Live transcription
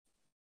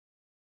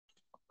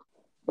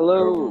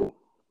Hello.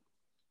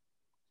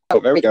 Oh,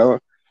 there we go.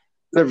 Is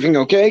everything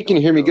okay? Can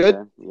you hear me good?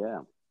 Okay. Yeah.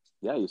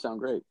 Yeah, you sound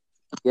great.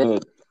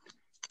 Good.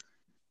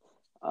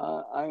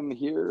 I'm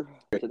here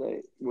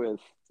today with.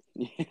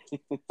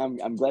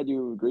 I'm glad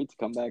you agreed to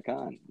come back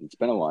on. It's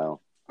been a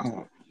while.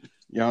 Oh,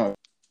 yeah.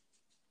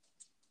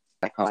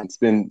 It's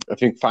been, I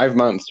think, 5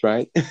 months,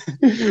 right?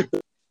 Yeah,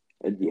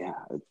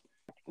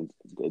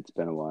 it's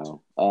been a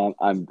while.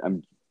 I'm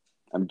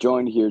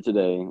joined here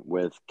today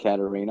with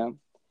Catarina.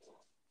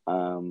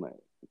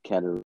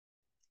 Catarina,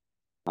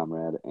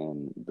 comrade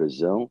in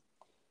Brazil.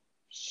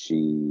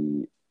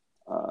 She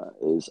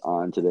is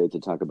on today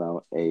to talk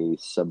about a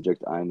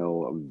subject I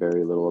know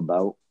very little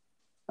about,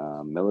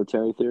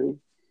 military theory.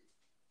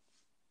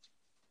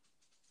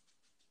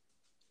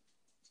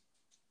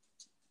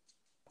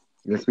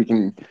 Yes, we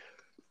can.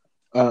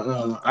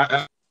 You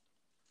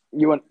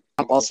want?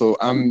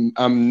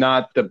 I'm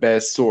not the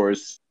best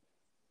source.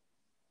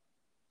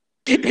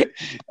 But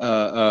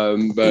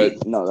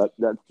No,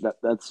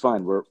 that's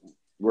fine.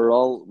 We're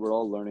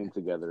all learning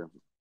together.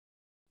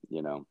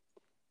 You know.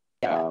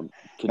 yeah.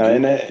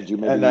 Could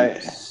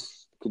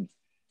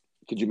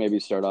you maybe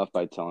start off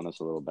by telling us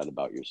a little bit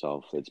about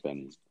yourself? It's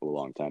been a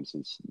long time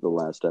since the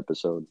last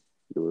episode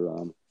you were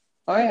on.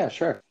 Oh yeah,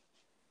 sure.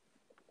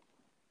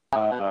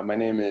 My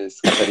name is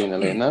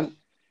Catarina,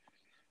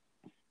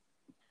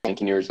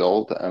 19 years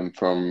old. I'm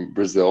from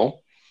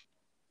Brazil.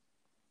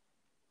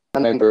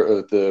 I'm a member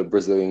of the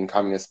Brazilian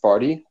Communist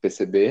Party,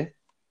 PCB.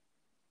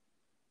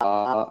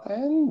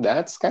 And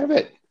that's kind of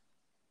it.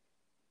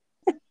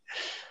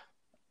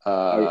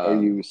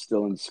 Are you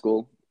still in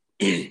school?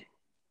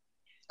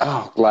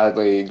 Oh,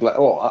 gladly.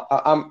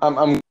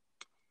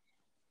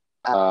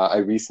 I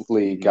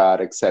recently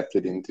got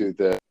accepted into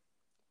the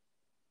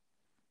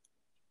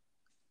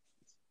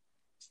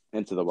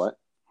what?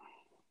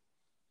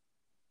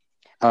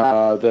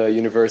 The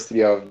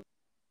University of.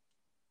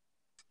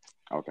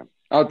 Okay.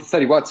 Oh, to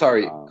study what?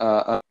 Sorry.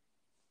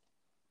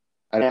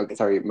 I don't.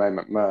 Sorry,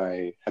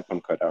 my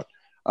headphone cut out.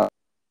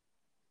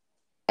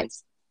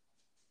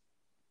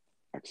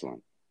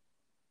 Excellent.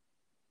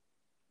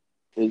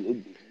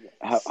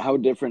 How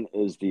different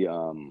is the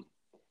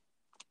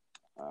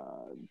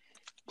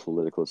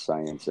political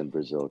science in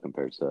Brazil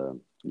compared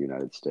to the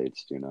United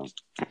States? Do you know?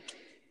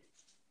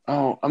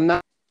 Oh, I'm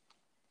not.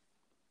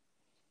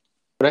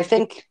 But I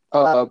think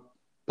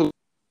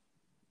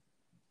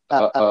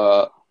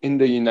in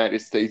the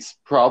United States,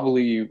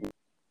 probably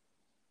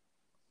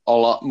a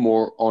lot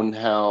more on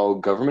how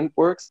government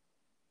works.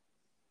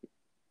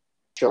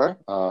 Sure.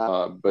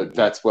 But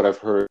that's what I've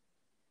heard.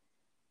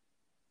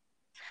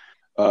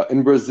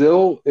 In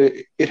Brazil,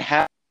 it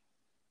has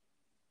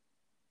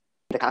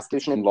the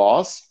Constitution and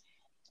laws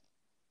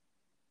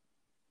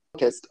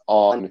focused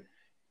on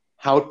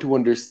how to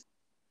understand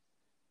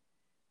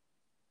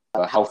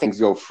how things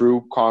go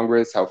through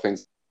Congress, how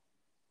things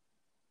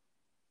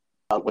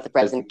what the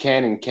president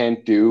can and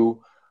can't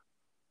do,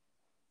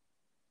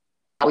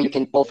 how you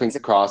can pull things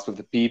across with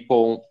the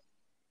people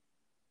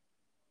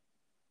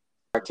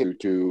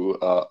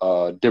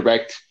to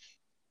direct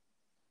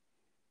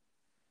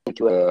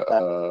into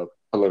a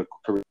political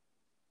career.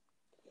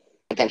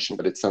 Attention,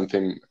 but it's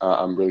something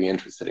I'm really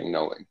interested in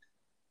knowing.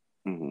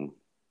 Mm-hmm.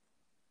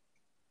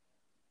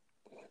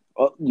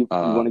 Well, you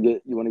want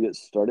to get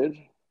started?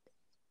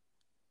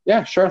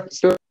 Yeah, sure. Let's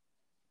do it.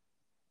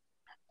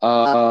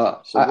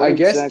 I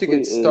guess to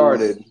get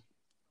started.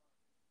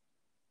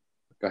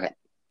 Go ahead.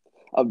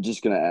 I'm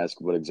just going to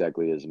ask, what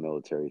exactly is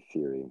military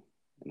theory,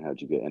 and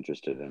how'd you get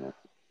interested in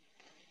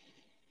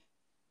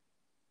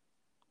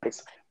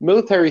it?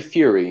 Military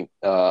theory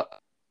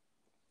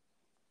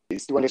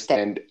is to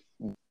understand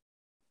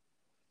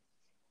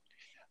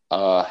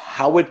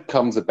how it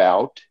comes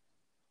about,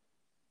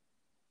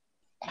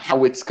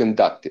 how it's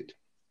conducted.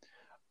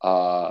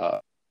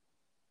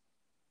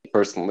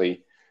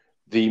 Personally,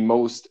 the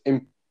most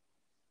important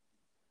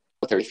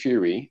military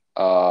theory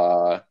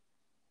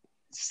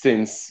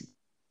since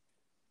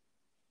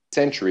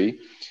century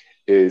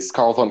is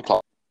Carl von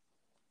Clausewitz,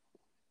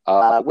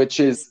 which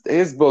is,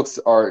 his books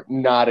are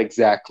not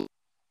exactly,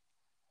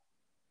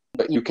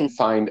 but you can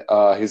find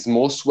his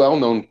most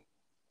well-known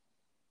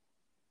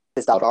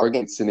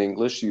arguments in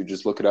English. You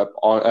just look it up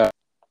on.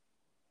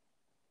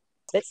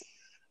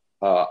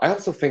 I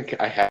also think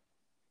I have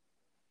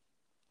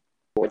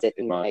it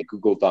in my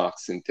Google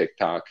Docs and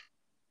TikTok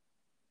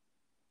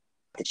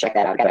to check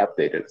that out. I got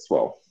updated as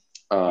well,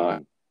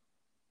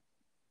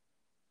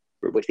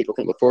 which people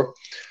can look for.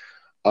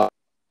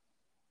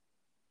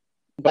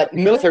 But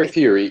military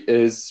theory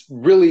is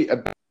really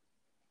about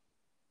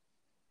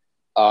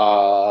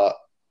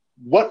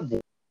what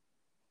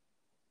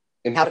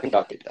and how to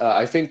conduct it.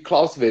 I think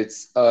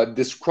Clausewitz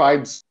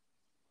describes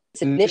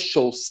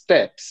initial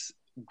steps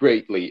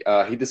greatly.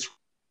 He describes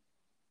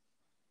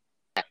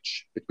a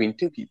match between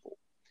two people.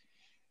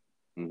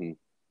 Mm-hmm.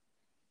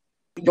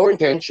 Your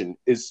intention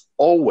is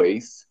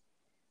always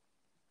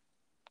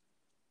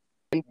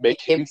to make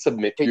him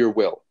submit to your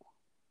will.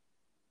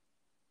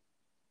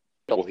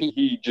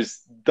 He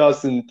just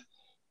doesn't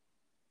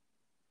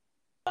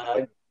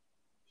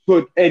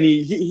put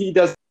any. He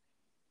does.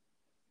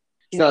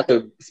 He's not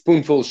the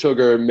spoonful of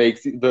sugar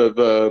makes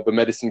the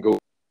medicine go.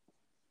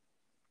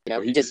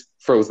 He just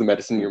throws the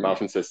medicine in your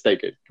mouth and says,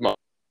 "Take it. Come on."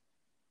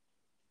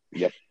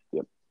 Yep.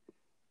 Yep.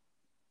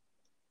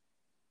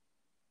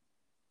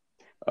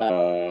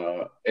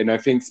 And I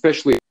think,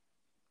 especially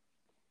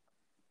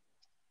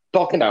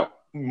talking about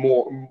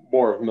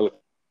more of military,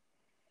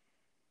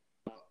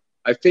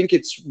 I think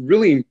it's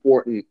really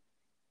important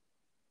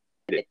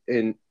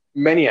in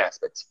many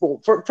aspects.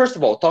 Well, first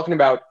of all, talking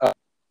about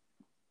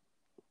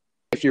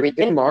if you read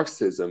in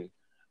Marxism,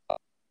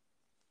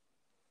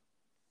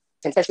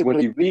 especially when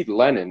you read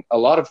Lenin, a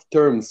lot of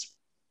terms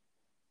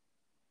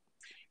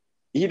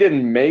he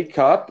didn't make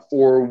up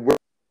or were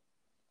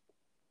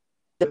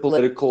the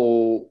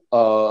political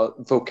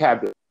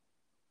vocabulary.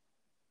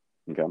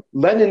 Okay.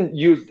 Lenin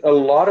used a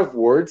lot of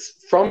words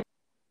from.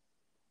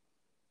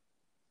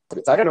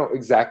 I don't know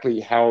exactly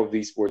how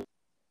these words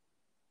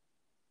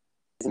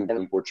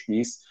in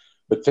Portuguese,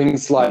 but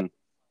things like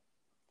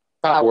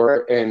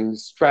power and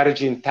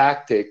strategy and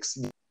tactics,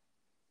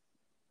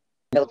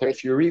 military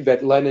theory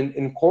that Lenin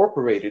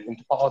incorporated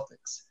into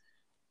politics.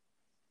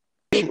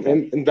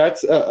 And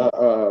that's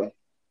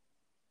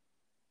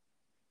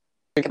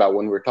think about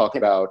when we're talking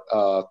about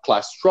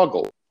class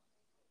struggle.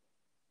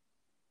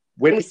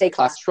 When we say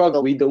class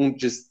struggle, we don't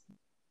just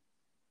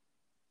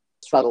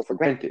struggle for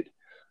granted.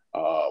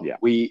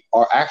 We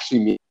are actually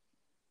meeting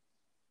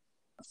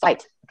a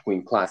fight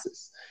between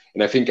classes.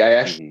 And I think I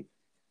actually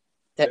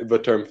the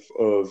term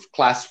of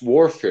class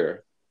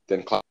warfare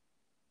than class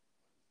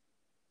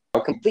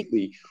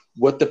completely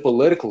what the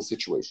political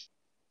situation.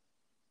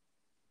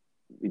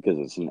 Because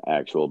it's an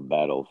actual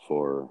battle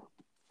for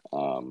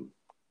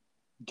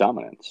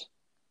dominance.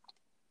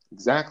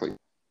 Exactly.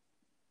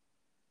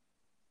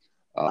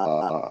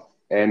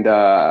 And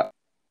I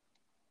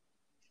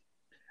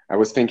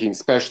was thinking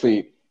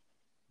especially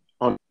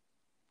on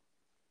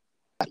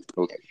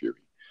military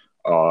theory.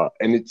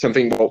 And it's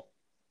something, well,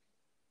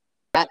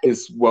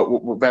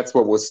 that's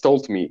what was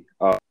told to me.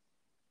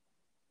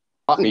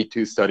 Me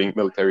to studying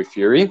military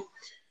theory.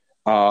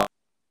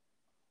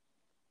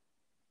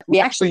 We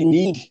actually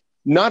need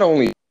not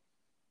only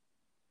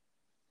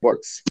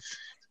works,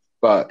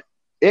 but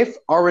if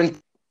our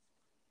intent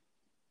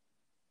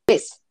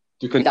is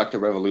to conduct a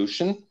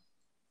revolution,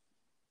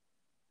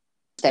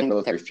 then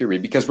military theory,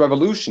 because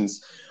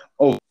revolutions,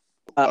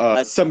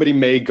 somebody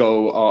may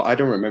go, I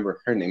don't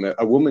remember her name,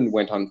 a woman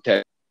went on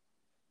TED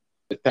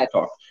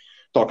Talk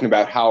talking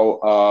about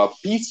how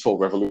peaceful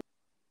revolution,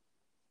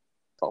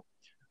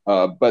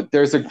 but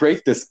there's a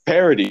great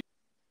disparity.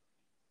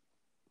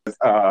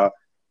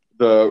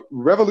 The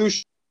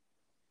revolution.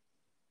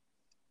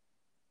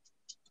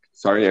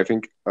 Sorry, I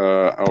think.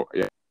 Oh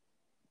yeah.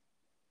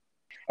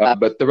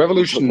 But the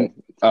revolution,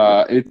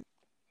 it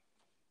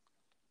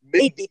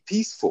may be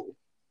peaceful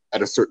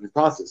at a certain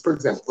process. For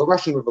example, the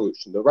Russian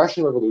Revolution. The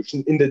Russian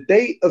Revolution, in the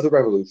day of the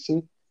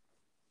revolution,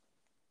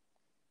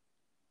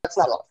 that's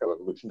not a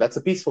revolution. That's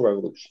a peaceful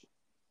revolution.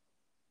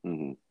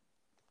 Mm-hmm.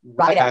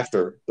 Right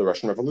after the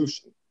Russian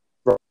Revolution.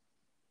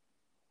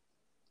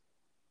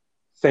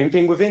 Same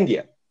thing with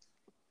India.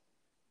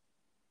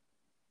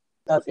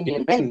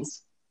 Indian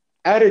independence,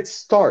 at its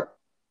start,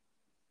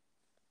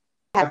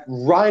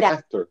 right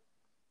after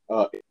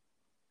the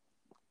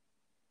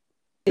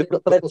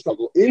political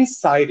struggle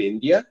inside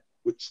India,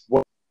 which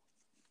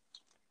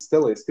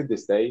still is to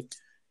this day,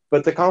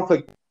 but the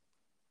conflict.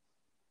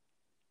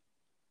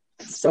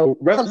 So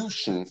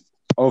revolution,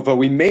 although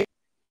we may,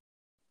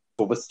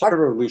 the start of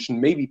revolution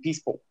may be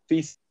peaceful.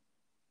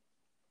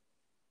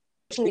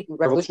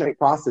 Revolutionary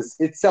process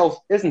itself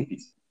isn't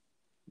peaceful.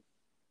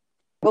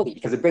 Will be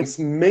because it brings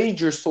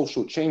major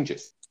social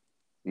changes.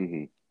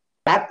 Mm-hmm.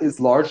 That is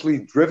largely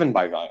driven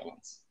by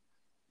violence.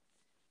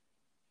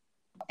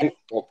 And,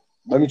 well,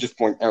 let me just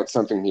point out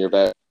something here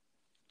that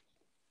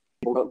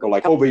people don't go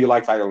like, "Oh, but you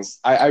like violence."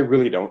 I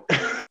really don't.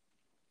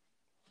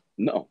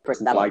 No,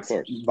 person likes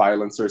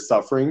violence or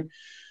suffering,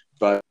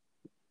 but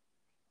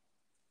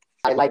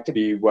I like to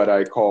be what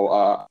I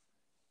call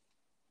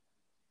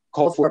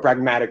for a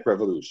pragmatic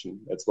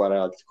revolution. That's what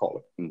I like to call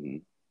it. Mm-hmm.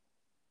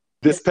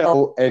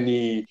 Dispel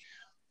any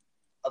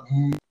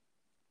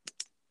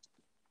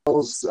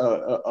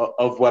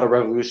of what a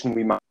revolution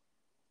we might,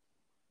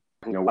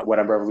 what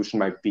a revolution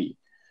might be.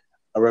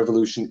 A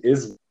revolution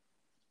is.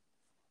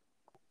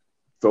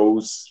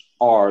 Those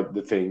are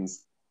the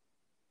things.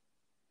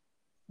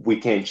 We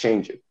can't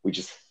change it. We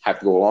just have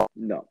to go along.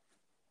 No,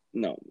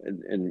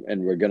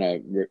 and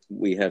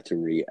we have to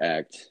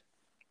react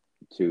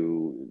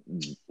to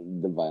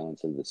the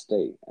violence of the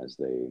state as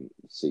they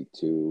seek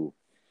to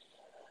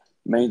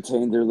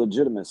maintain their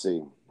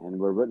legitimacy, and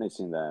we're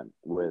witnessing that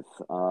with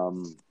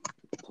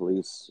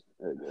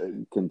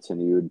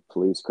continued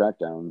police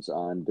crackdowns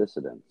on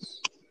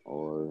dissidents,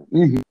 or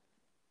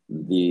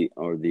the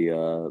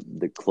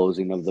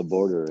closing of the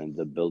border and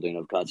the building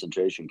of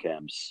concentration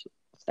camps,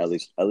 at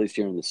least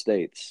here in the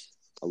States,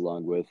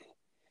 along with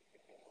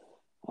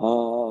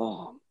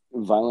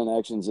violent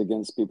actions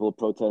against people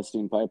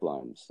protesting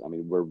pipelines. I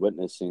mean, we're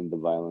witnessing the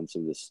violence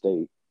of the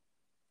state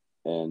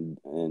and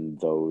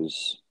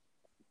those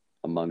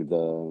among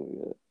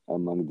the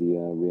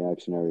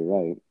reactionary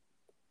right.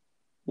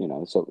 You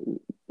know, so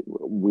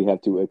we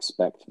have to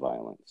expect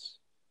violence.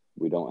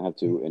 We don't have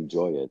to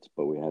enjoy it,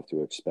 but we have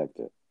to expect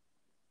it.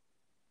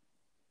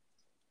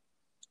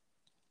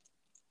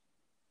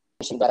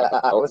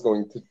 I was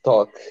going to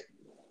talk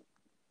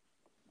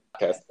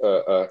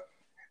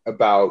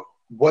about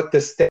what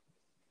the state.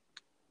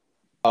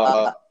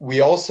 We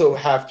also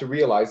have to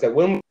realize that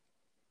when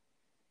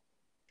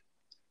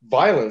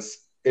violence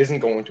isn't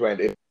going to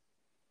end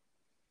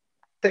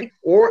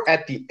or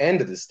at the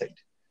end of the state.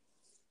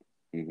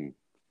 Mm-hmm.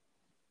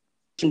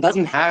 It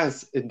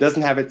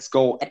doesn't have its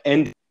goal at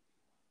end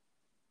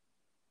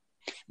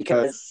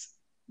because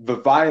the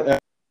violence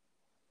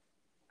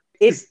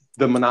is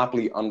the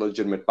monopoly on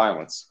legitimate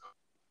violence.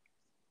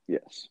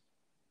 Yes.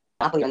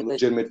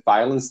 Legitimate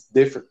violence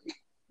differently.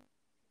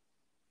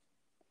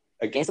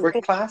 Against the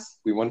working class,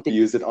 we want to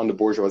use it on the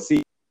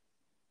bourgeoisie.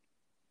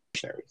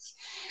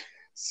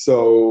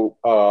 So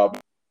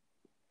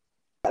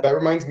that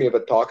reminds me of a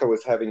talk I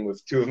was having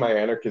with two of my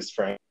anarchist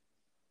friends.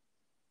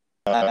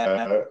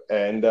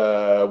 And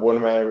one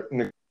of my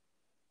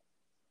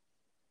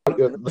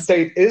the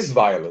state is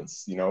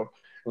violence, you know.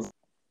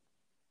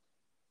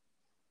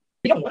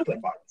 We don't want to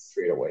violence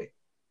straight away.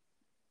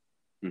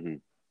 Mm-hmm.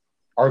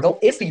 Our goal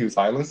is to use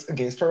violence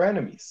against our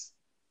enemies.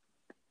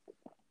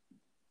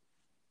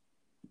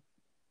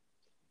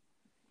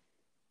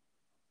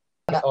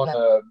 On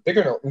a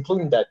bigger note,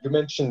 including that, you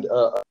mentioned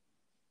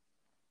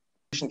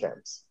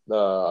camps.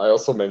 I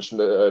also mentioned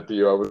to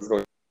you I was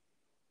going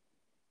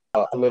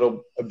a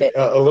little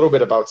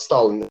bit about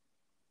Stalin.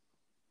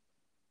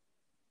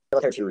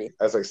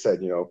 As I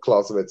said, you know,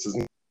 Clausewitz is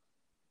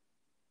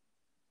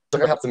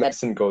help the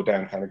medicine go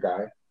down kind of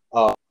guy.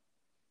 A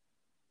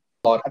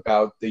lot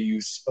about the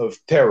use of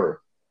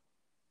terror.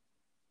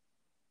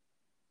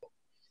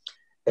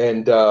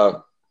 And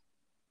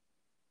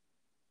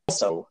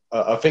also,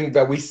 a thing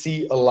that we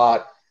see a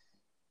lot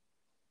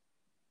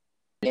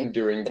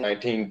during the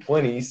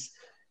 1920s,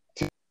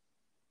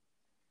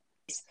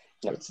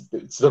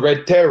 it's the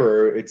Red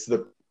Terror,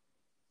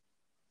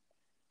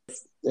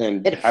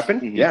 and it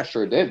happened? Mm-hmm. Yeah,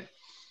 sure it did.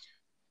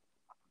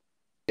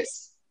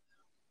 Yes.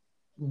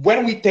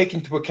 When we take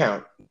into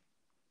account,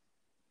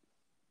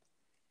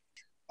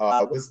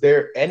 was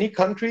there any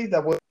country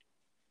that was,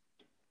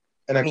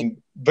 and I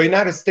mean, the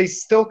United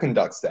States still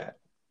conducts that.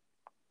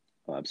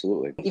 Oh,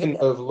 absolutely. Even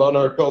of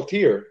Leonard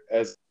Peltier,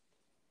 as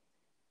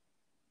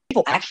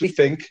people actually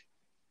think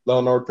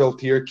Leonard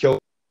Peltier killed.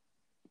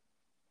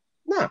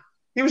 No,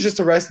 he was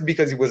just arrested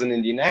because he was an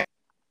Indian actor.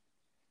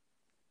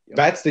 Yep.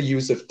 That's the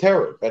use of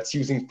terror. That's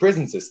using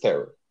prisons as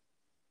terror.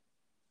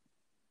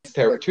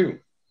 Terror too.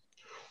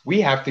 We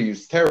have to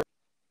use terror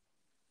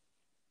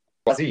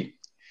to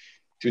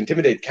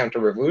intimidate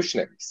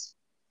counter-revolutionaries.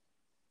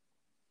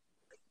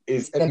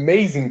 Is an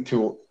amazing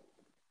tool.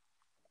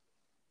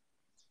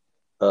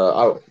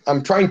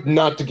 I'm trying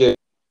not to get.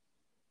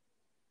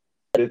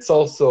 It's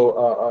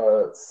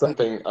also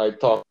something I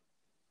talk.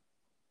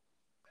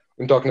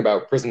 I'm talking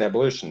about prison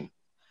abolition.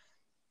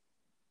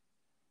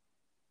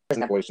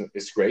 Prison abolition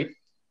is great,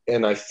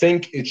 and I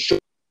think it should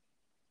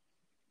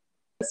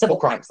civil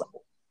crimes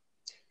level.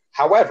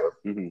 However,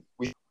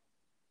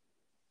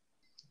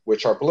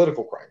 which are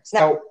political crimes.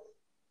 Now,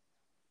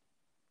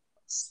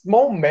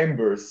 small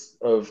members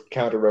of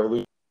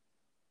counter-revolution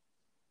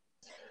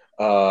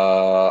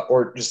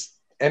or just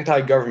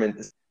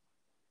anti-government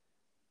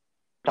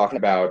talking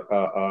about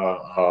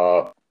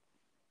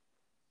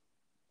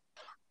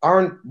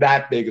aren't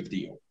that big of a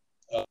deal.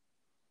 For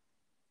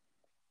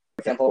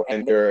example,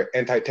 and their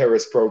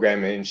anti-terrorist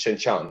program in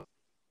Xinjiang.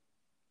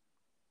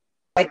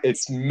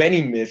 It's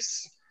many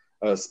myths.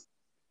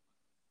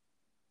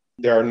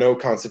 There are no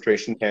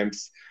concentration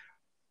camps.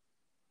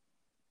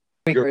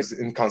 Uyghurs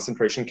in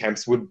concentration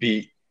camps would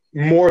be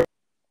more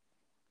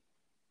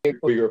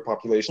Uyghur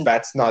population.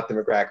 That's not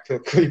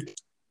demographically.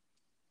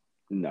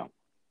 No.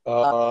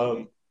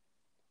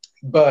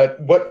 But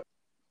what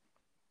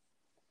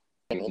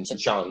in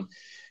Xinjiang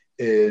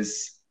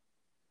is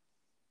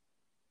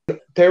a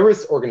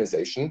terrorist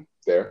organization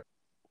there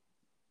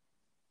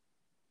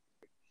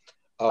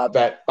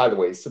that, by the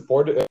way,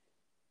 supported the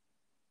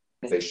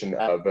organization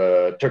of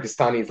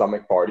Turkestani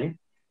Islamic Party in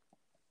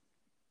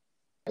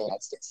the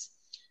United States.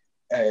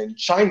 And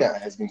China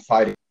has been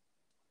fighting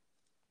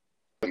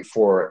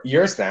for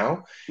years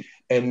now,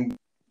 and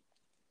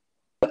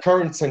the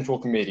current Central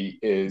Committee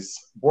is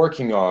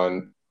working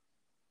on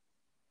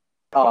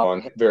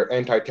their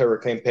anti-terror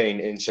campaign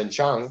in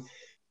Xinjiang,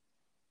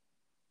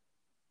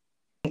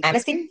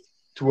 amnesty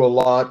to a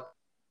lot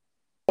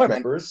of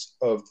members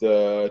of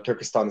the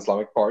Turkestan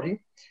Islamic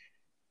Party,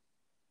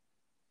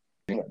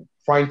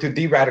 trying to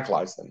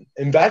de-radicalize them.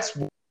 And that's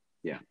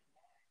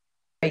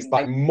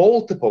by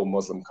multiple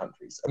Muslim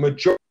countries. A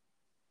majority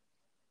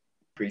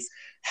of countries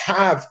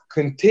have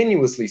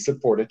continuously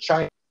supported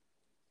China.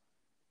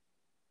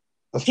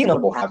 a few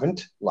notable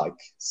haven't, like,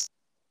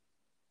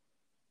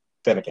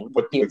 then again,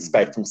 what do you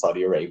expect from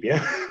Saudi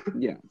Arabia?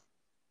 Yeah.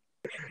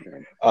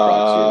 Proxy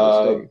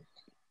of the state.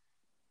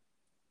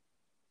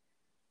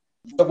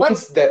 The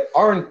ones that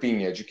aren't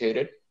being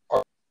educated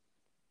are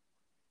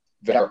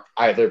that are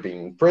either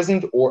being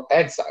imprisoned or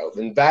exiled,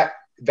 and that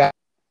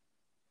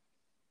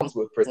comes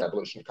with prison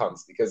abolition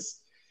comes because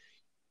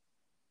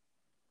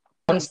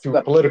it comes to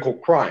a political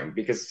crime,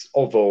 because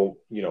although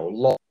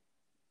law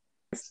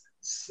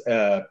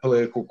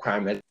political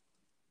crime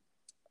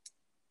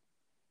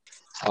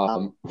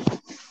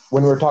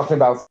when we're talking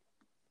about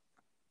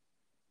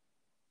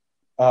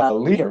a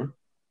leader,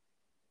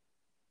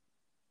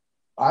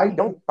 I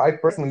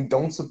personally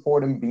don't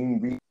support him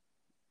being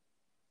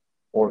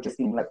or just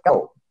being let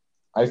go.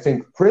 I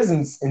think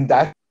prisons in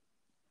that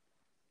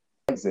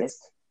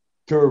exist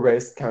to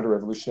arrest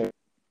counter-revolutionary.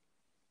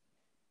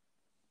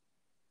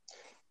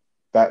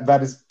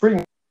 That is pretty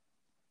much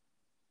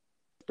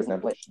prison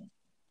abolition,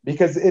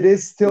 because it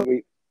is still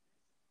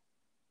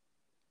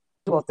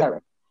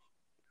terror.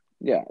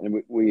 Yeah,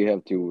 and we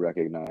have to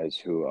recognize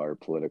who our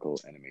political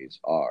enemies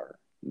are.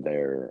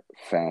 They're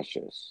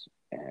fascists,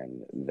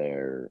 and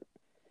they're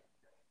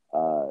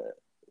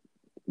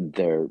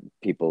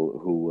people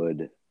who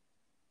would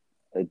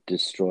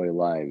destroy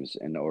lives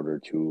in order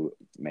to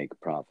make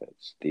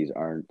profits. These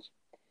aren't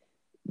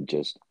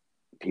just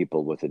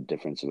people with a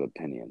difference of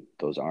opinion.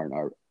 Those aren't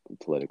our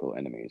political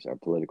enemies. Our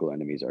political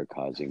enemies are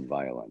causing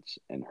violence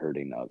and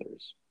hurting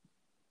others.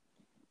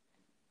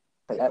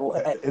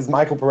 As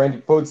Michael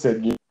Parenti puts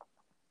it,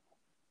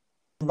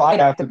 right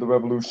after the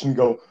revolution,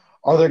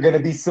 are there going to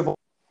be civil?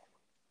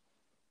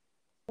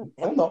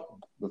 Hell no.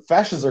 The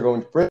fascists are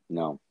going to prison.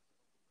 No.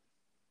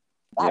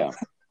 Yeah.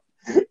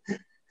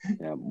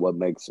 Yeah. What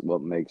makes?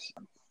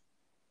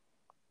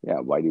 Yeah.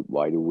 Why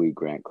do we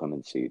grant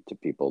clemency to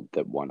people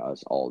that want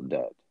us all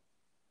dead?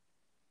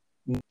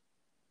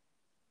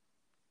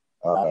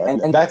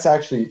 And that's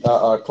actually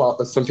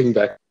something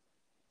that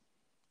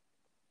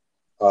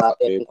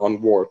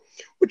on war,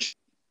 which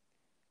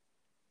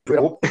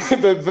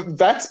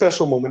that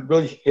special moment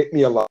really hit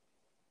me a lot.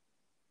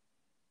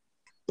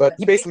 But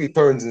he basically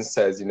turns and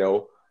says,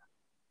 no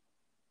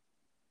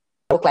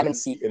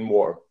clemency in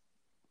war.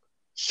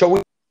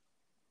 Showing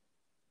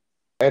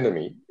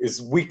enemy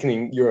is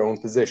weakening your own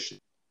position.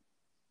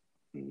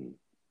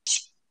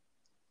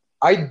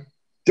 I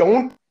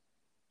don't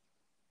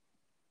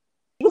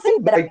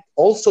think, but I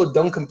also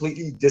don't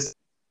completely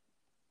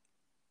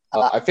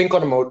I think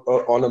on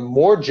a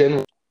more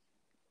general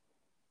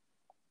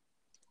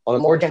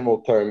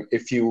term,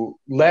 if you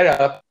let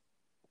up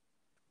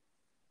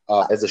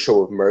as a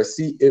show of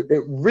mercy,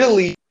 it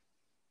really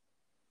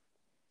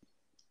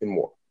in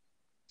war.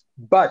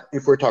 But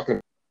if we're talking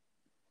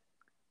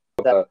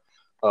about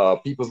the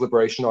People's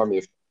Liberation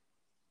Army,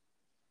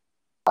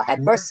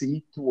 had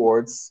mercy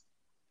towards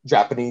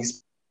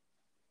Japanese,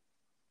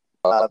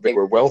 they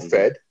were well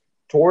fed,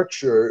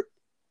 torture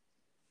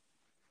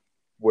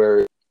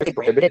were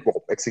prohibited,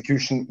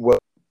 execution was,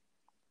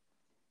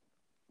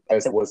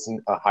 as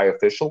wasn't a high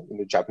official in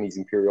the Japanese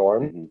Imperial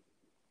Army.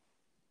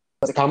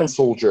 As a common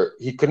soldier,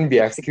 he couldn't be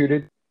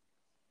executed,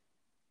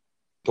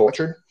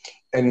 tortured,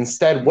 and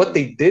instead what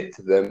they did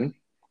to them,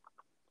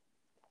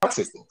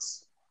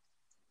 assistance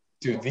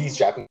to these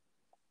Japanese,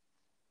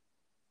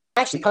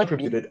 actually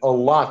contributed a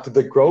lot to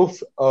the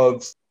growth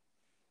of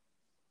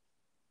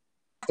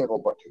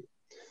World War II.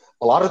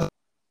 A lot of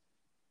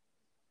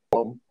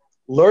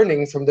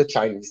learning from the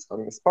Chinese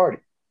Communist Party.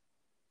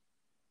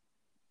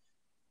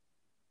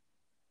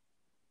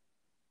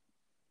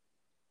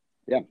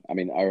 Yeah, I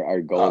mean,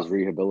 our goal is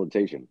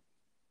rehabilitation.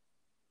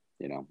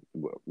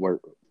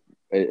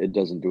 It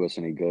doesn't do us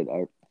any good.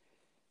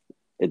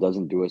 It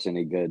doesn't do us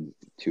any good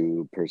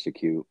to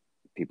persecute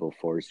people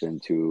forced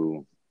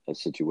into a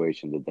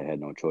situation that they had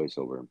no choice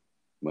over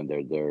when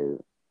they're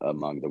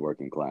among the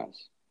working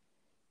class.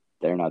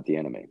 They're not the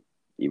enemy,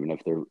 even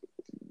if they're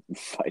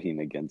fighting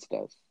against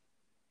us.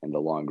 In the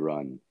long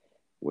run,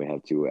 we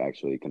have to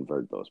actually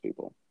convert those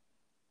people.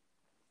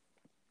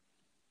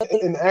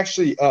 And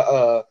actually,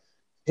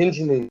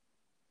 hinging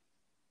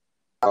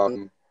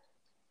on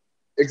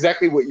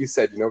exactly what you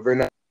said,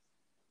 Werner,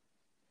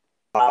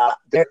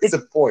 there is a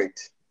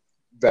point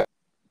that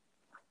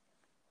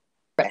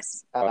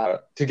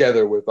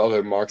together with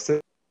other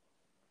Marxists,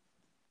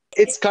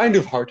 it's kind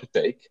of hard to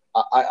take.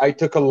 I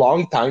took a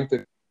long time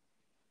to,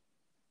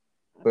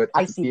 but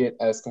I see it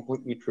as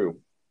completely true.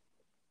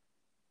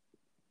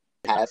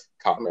 Have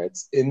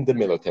comrades in the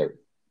military,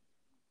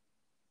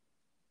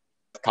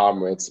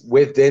 comrades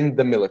within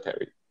the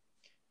military.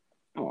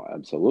 Oh,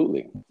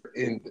 absolutely.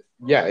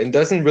 It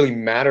doesn't really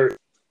matter.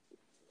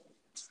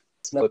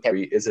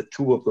 Military is a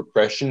tool of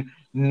repression,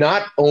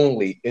 not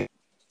only in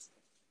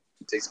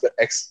states, but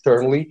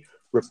externally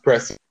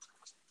repressing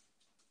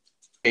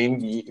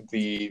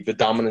the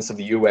dominance of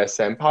the U.S.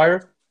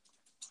 empire.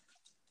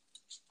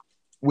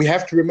 We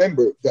have to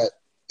remember that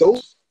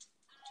those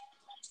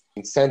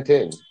sent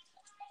in,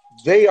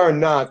 they are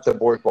not the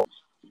bourgeois,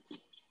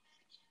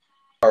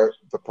 are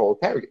the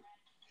proletariat.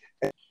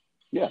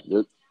 Yeah,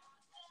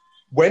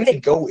 When they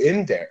go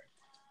in there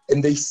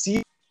and they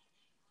see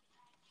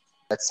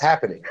that's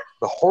happening,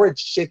 the horrid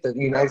shit that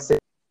the United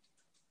States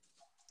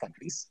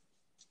countries,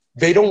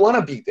 they don't want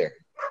to be there.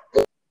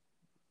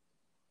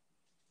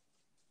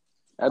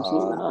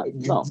 absolutely not.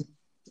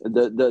 No,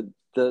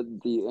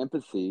 the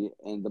empathy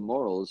and the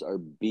morals are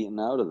beaten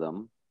out of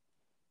them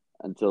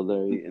until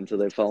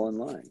they fall in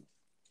line.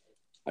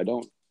 I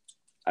don't think it's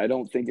I don't I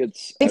don't think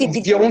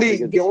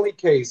The it's only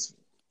case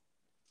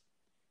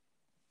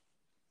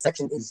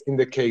section is in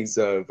the case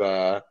of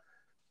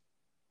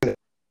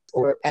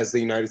or as the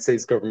United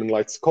States government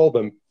likes to call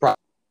them,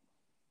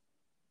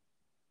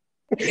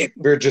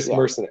 we're just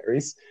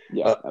mercenaries.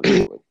 Yeah,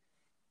 absolutely.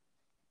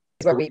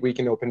 We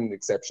can open an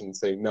exception and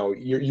say, no,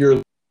 you're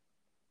a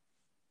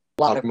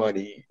lot of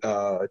money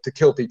to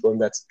kill people, and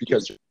that's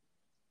because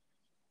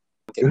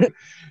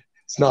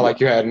it's not like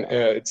you had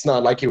it's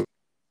not like you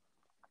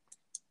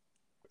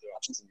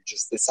options and you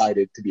just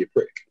decided to be a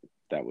prick.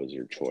 That was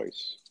your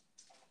choice.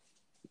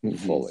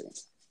 Mm-hmm. Fully.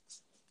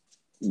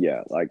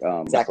 Yeah, like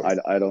Exactly.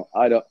 I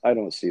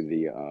don't see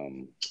the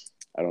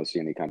I don't see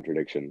any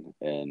contradiction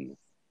in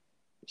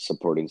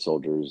supporting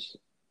soldiers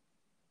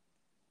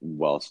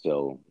while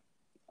still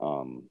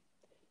um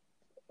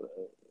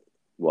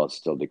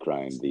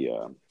decrying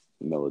the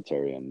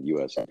military and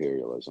U.S.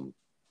 imperialism.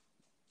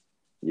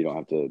 You don't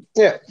have to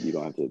you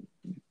don't have to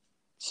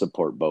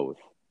support both.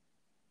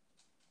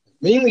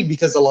 Mainly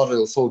because a lot of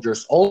those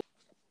soldiers all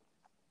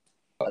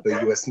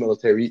the U.S.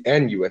 military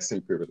and U.S.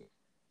 imperialism.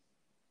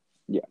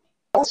 Yeah.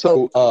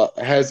 Also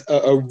has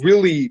a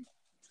really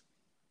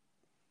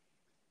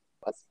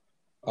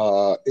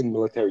in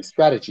military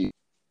strategy.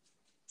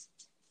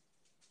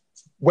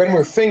 When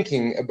we're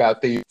thinking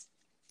about the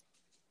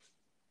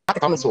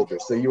common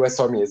soldiers, the U.S.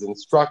 Army is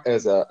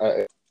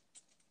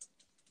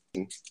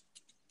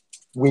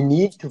we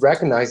need to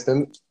recognize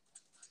them.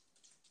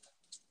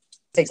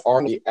 Takes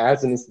Army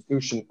as an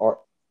institution or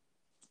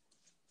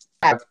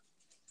have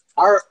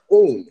our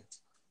own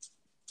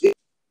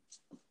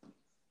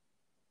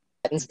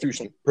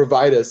institution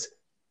provide us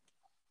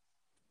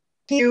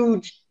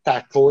huge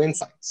tactical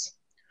insights.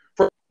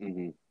 For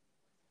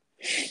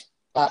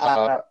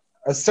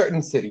a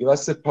certain city,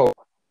 let's suppose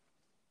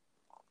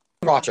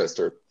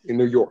Rochester in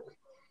New York.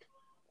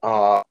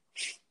 But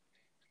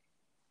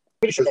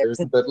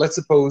let's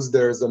suppose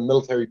there's a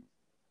military,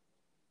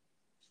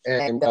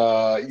 and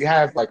you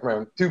have like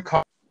around 2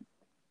 cars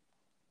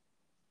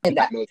in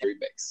that military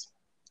base.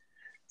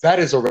 That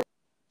is a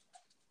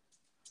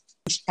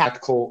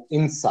tactical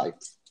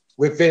insight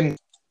within.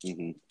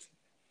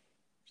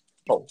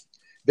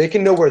 They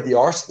can know where the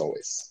arsenal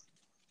is.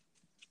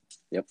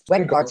 Yep.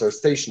 When guards are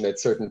stationed at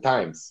certain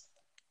times,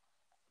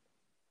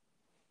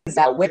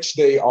 which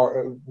they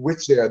are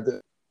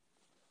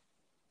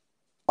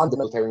on the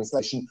military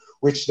installation,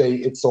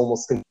 it's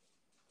almost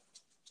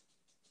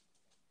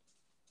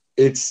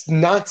it's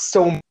not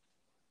so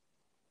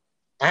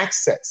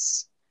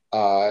access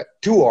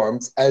to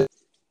arms as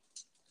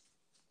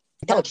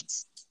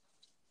intelligence,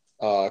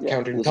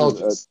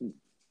 counterintelligence.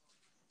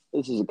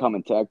 This is a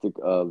common tactic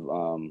of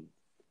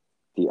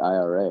the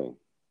IRA.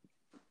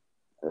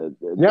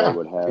 They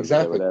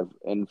would have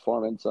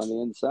informants on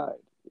the inside,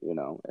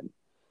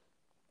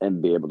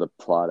 and be able to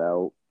plot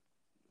out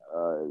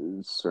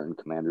certain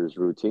commanders'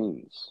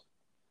 routines.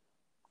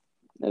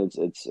 And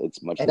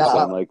it's much the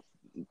same. Like,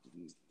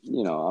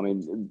 I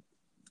mean,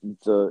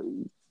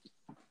 the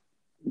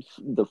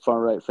far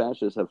right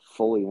fascists have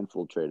fully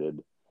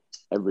infiltrated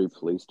every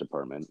police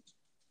department.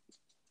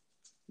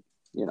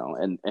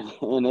 And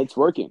it's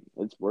working.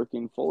 It's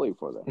working fully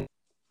for them.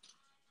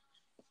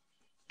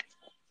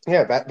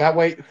 Yeah, that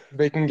way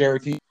they can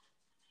guarantee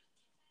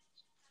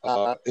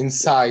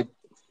inside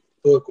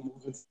political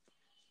movements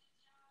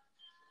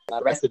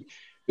not arrested,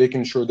 they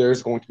can ensure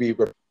there's going to be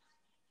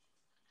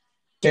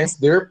against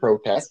their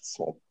protests.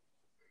 Well,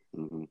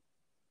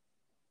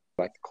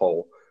 like to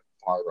call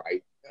far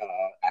right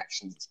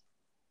actions.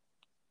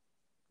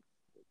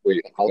 What do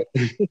you call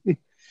it?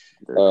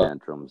 Their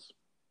tantrums.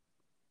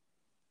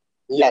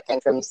 Yeah,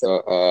 tantrums.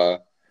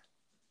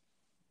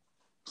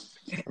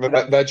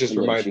 That just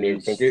reminded me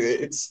of something.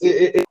 It's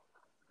a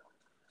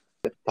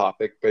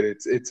topic, but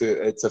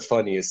it's a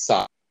funny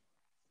aside.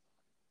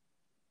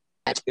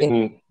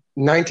 In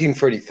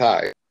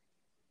 1935,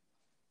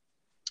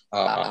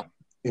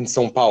 in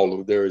São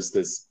Paulo, there is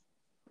this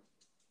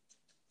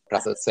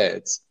Praça Sé.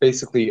 It's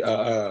basically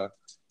where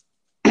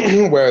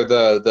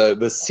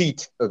the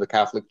seat of the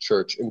Catholic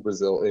Church in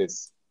Brazil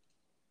is.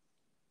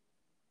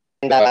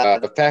 And,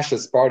 the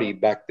fascist party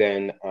back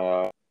then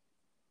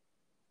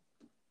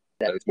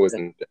it was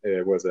an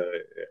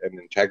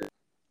integrity.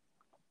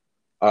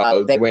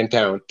 They went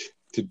out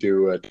to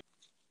do it,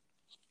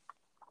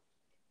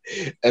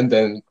 and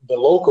then the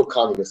local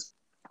communists,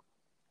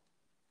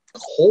 a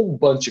whole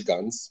bunch of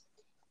guns,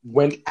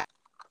 went,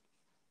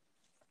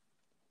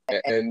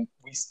 and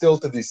we still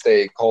to this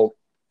day call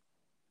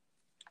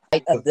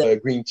the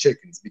green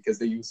chickens because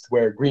they used to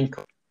wear green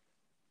coats.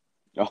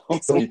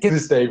 So to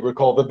this day we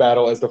call the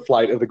battle as the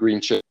flight of the green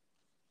chicken.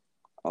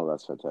 Oh,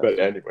 that's But fantastic.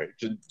 anyway,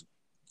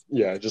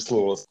 just a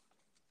little.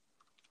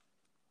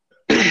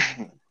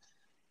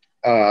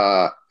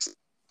 uh,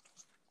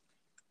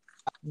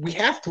 we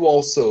have to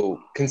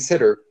also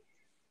consider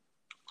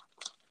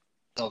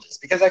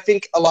because I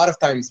think a lot of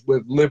times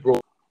with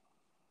liberal,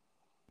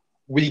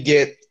 we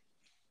get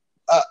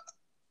uh,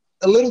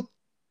 a little.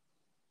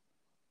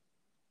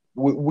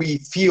 We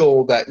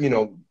feel that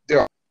there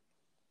are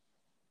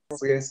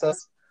against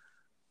us.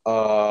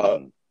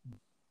 Mm-hmm.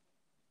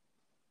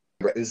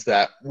 Is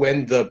that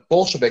when the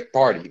Bolshevik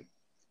Party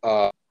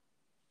was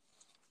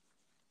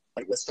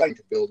trying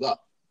to build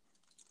up,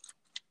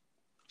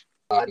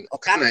 an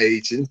Okana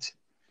agent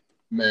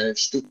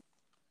managed to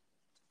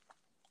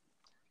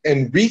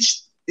and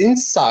reached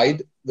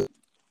inside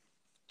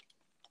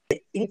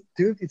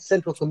into the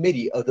Central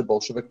Committee of the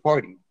Bolshevik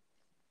Party.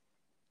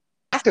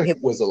 After he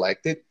was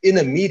elected, in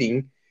a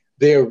meeting,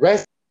 they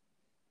arrested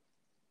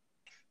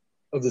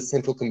of the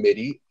Central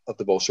Committee of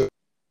the Bolshevik.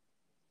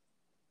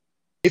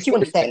 If you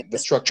understand the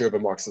structure of a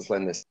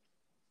Marxist-Leninist,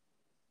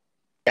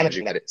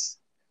 damaging that is.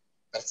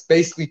 That's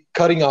basically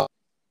cutting off.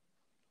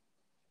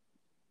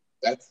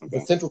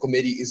 The Central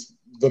Committee is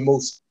the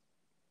most.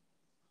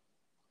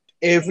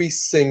 Every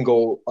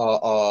single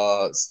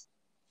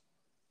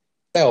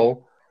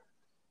cell,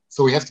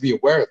 so we have to be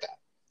aware of that.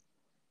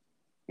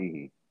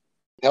 Mm-hmm.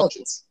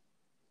 Intelligence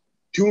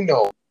to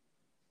know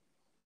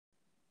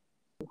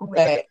who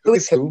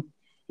is who,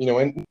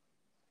 and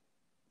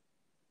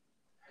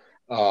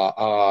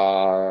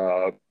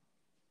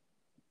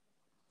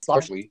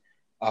largely,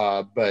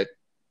 but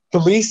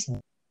police.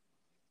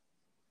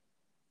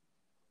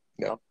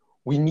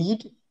 We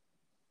need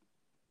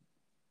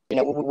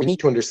we need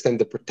to understand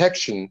the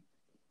protection,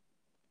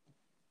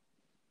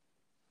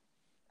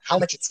 how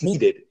much it's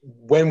needed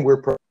when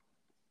we're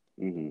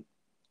Mm-hmm.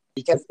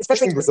 because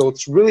especially in Brazil,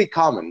 it's really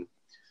common.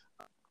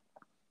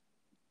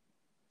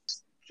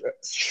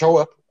 Show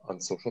up on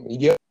social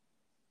media,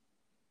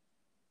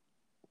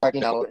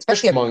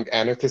 especially among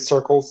anarchist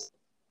circles.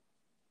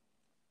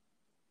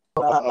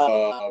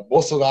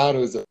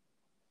 Bolsonaro is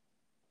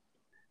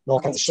all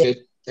kinds of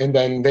shit, and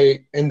then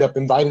they end up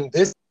inviting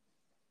this,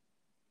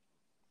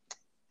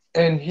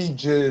 and he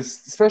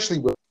just, especially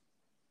with,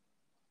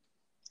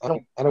 I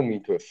don't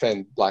mean to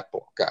offend black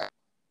ball guy.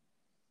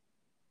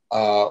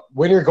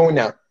 When you're going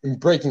out and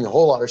breaking a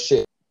whole lot of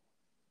shit,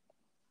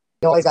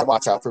 you always got to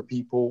watch out for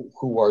people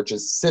who are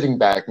just sitting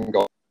back and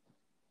going,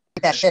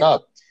 "Get that shit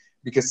up,"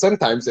 because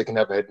sometimes they can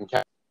have a hidden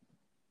camera.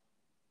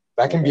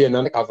 That can be an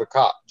undercover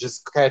cop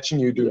just catching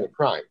you doing a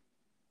crime.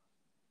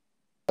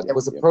 There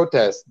was a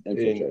protest in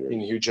Rio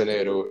de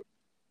Janeiro,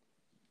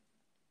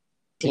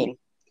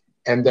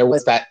 and there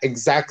was that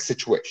exact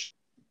situation.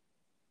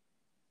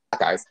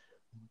 Guys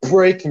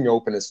breaking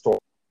open a store,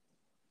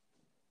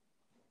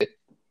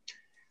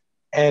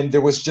 and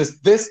there was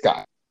just this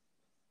guy.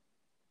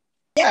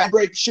 Yeah,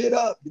 break shit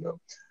up,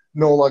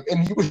 No, like,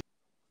 and he was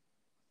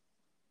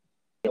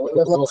with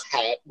a little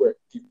hat where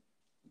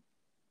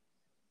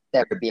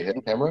there could be a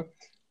hidden camera,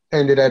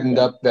 and it ended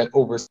up that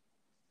over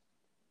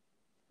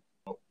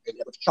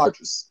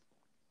charges.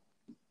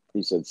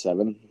 You said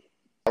 7?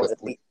 That was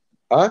at least.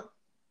 Huh?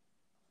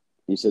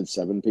 You said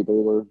 7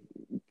 people were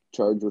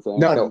charged with that?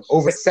 No,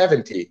 over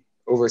 70.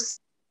 Over.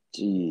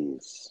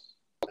 Jeez.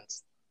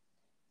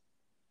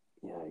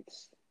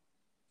 Yikes.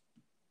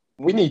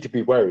 We need to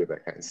be wary of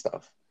that kind of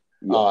stuff.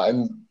 Yeah.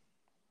 And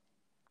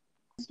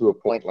to a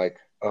point like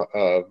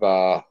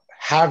of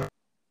having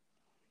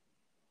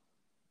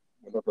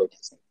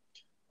protesting.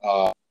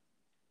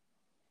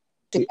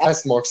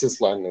 As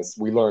Marxist-Leninists,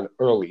 we learn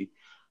early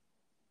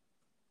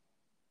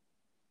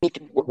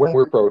when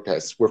we're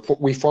protests,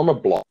 we form a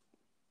block,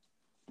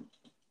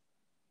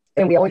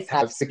 and we always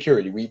have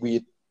security.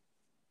 We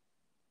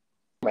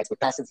rights with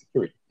passive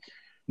security.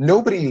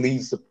 Nobody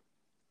leaves the.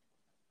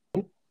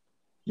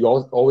 You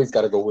always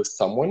got to go with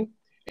someone.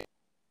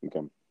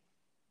 Okay.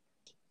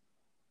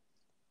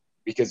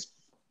 Because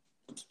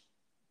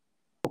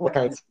what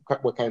kinds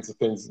of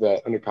things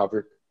that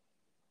undercover.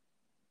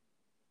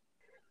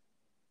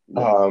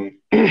 I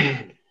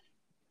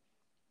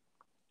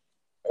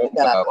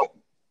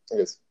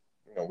guess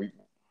we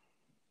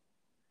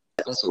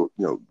also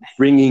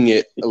bringing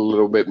it a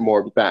little bit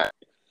more back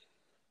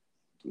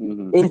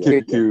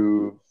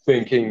into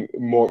thinking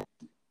more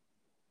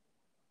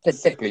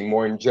specifically,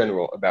 more in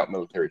general about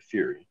military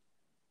theory,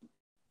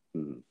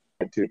 and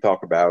to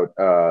talk about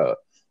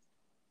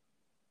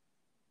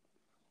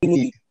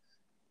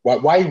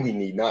why we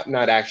need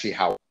not actually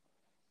how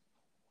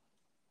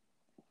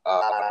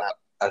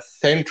a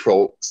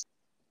centralized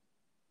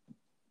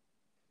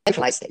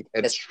state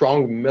and a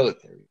strong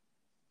military.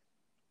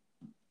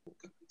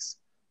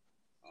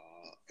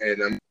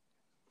 And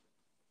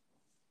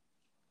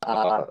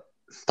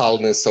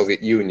Stalinist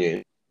Soviet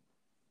Union,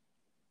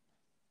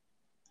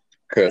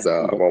 because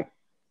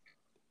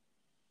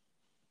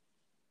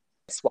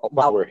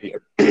while we're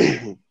here,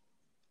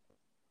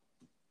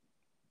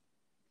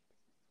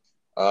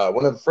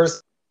 one of the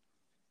first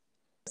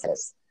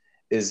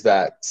is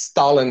that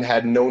Stalin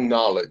had no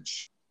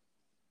knowledge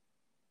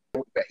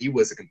that he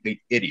was a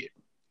complete idiot.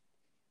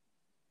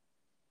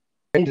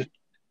 And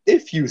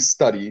if you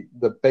study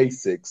the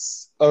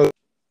basics of,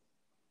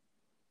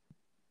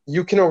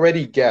 you can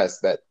already guess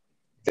that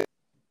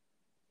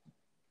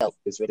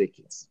is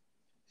ridiculous.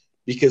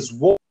 Because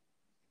war,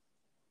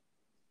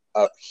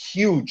 a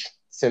huge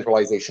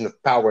centralization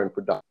of power and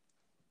production.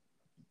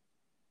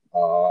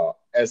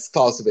 As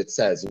Clausewitz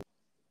says,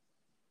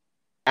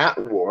 at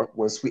war,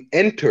 once we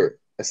enter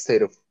a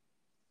state of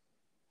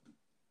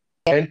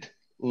and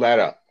let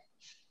up,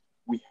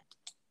 we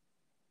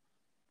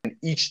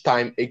each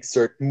time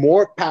exert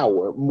more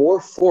power, more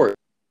force.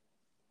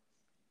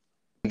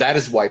 That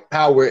is why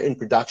power in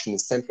production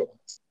is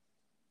centralized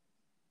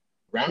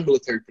around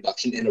military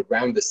production and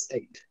around the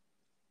state.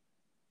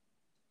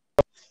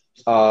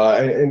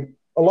 And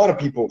a lot of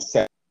people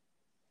said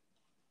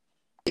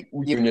the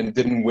Union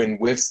didn't win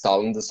with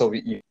Stalin, the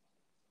Soviet Union.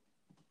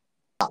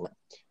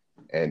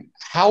 And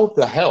how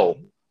the hell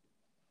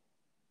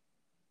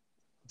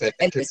that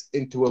enters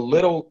into a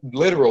literal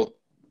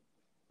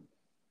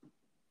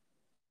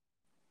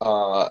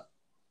a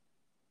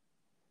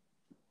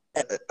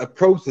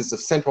process of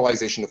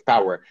centralization of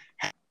power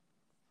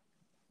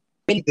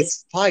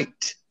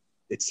despite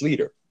its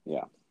leader.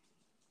 Yeah.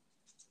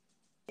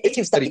 If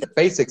you study the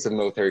basics of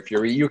military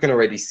theory, you can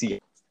already see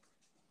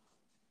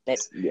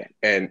this. Yeah.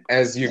 And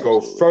as you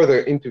go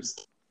further into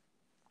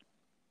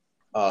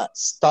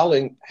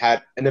Stalin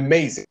had an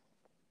amazing,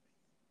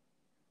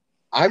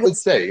 I would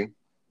say,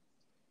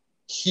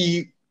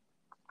 he,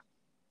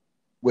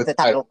 with the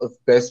title of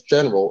best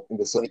general in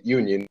the Soviet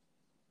Union,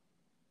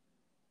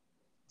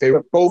 they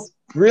were both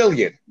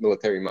brilliant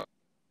military minds.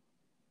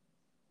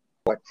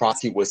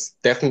 Trotsky was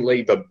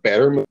definitely the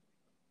better.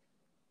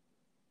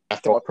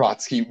 After all,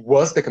 Trotsky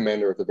was the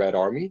commander of the Red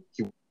Army.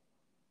 He was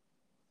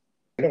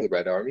the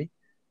Red Army,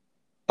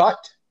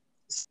 but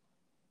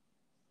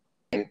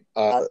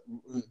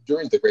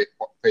during the Great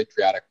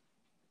Patriotic,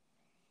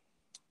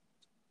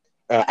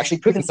 actually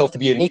proved himself to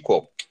be an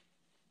equal.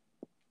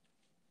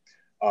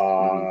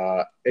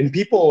 And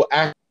people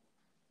ask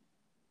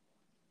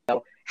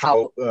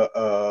how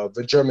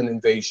the German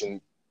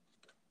invasion,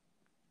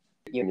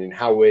 and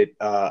how it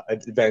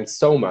advanced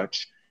so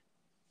much,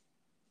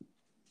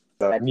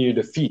 near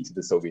defeat to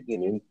the Soviet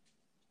Union.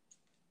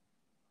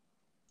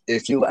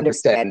 If you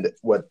understand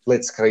what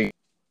Blitzkrieg,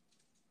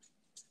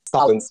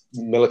 Stalin's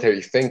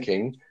military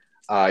thinking,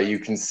 you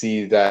can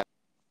see that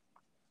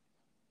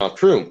not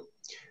true.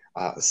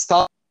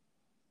 Stalin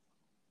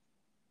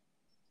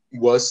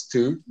was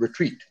to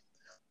retreat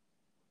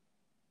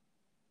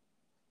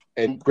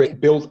and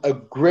build a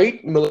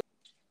great military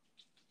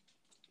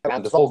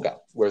around the Volga,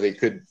 where they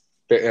could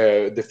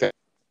defend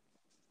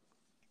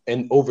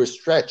and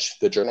overstretch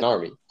the German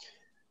army.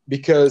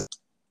 Because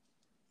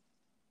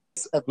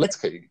of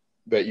Blitzkrieg,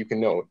 that you can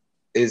know,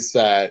 is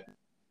that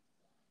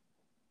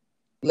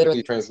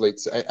literally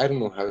translates, I don't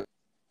know how it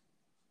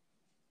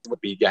would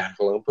be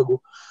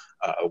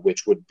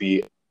which would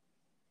be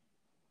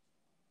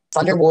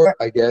thunder war,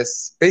 I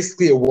guess.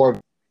 Basically a war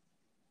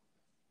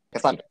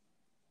of thunder.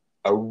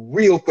 A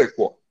real quick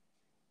war.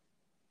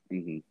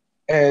 Mm-hmm.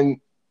 And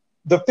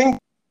the thing,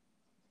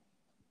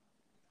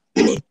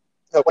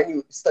 when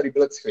you study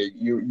Blitzkrieg,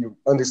 you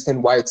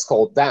understand why it's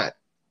called that.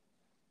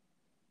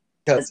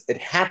 Because it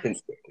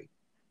happens quickly.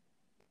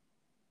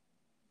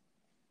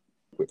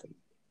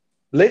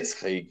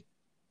 Blitzkrieg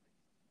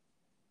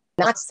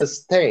not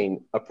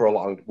sustain a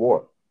prolonged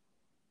war.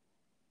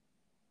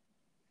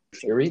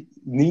 Theory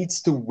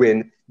needs to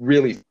win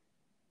really.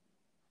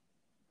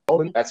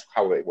 That's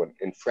how they won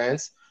in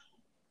France.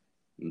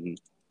 Mm-hmm.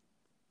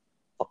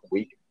 A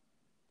week.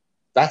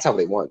 That's how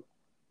they won.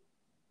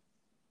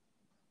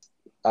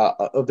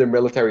 Of their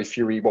military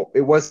fury, well,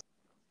 it was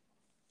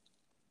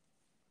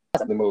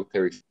the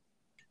military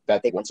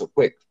that they went so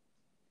quick.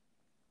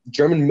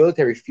 German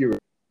military fury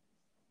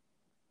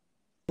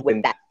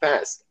went that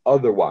fast.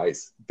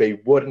 Otherwise, they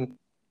wouldn't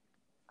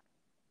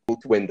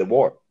win the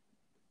war.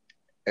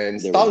 And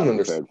they Stalin were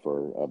not prepared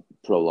for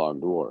a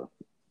prolonged war.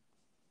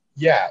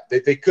 Yeah,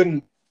 they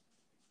couldn't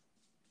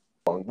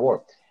prolonged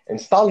war. And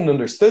Stalin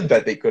understood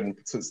that they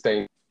couldn't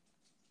sustain.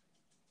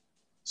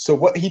 So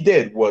what he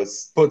did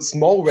was put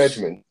small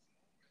regiments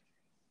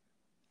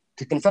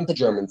to confront the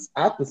Germans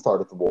at the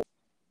start of the war.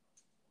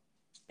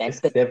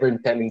 Instead, never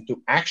intending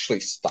to actually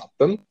stop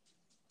them.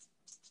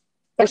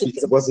 Especially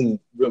because it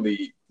wasn't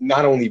really,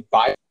 not only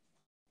violent,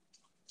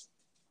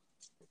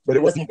 but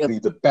it wasn't really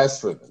the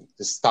best for them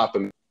to stop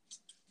them.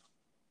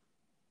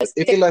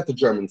 If they let the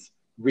Germans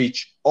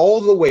reach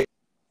all the way,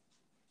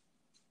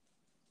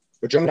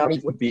 the German army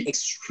would be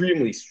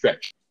extremely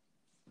stretched.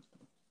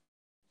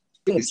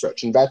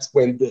 And that's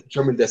when the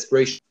German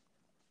desperation.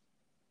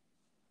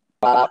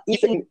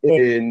 Even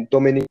in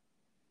Dominic,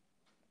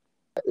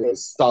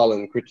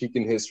 Stalin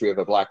critiquing history of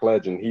the Black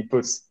Legend, he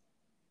puts,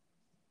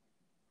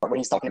 when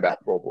he's talking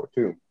about World War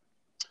II,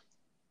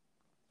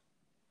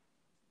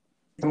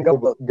 from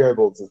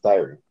Goebbels'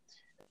 diary.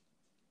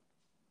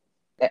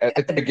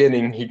 At the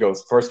beginning, he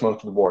goes, first month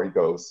of the war, he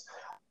goes,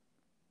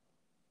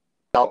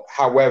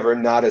 However,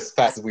 not as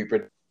fast as we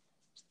predict.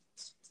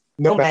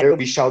 No matter,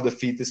 we shall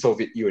defeat the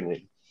Soviet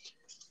Union.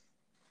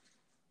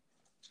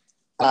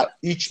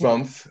 Each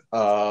month,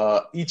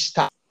 each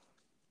time,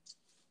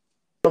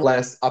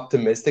 less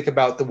optimistic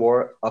about the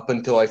war up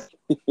until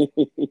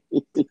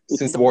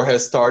since the war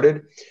has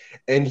started,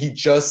 and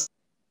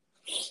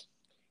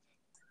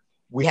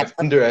we have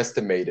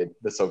underestimated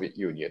the Soviet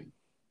Union.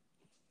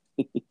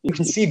 You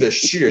can see the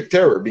sheer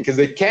terror because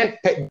they can't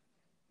pay.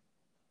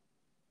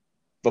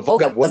 The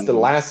Volga was the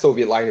last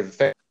Soviet line of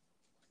defense.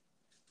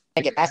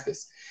 Get past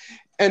this,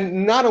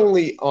 and not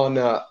only on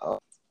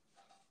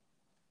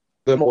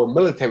the more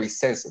military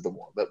sense of the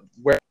war, but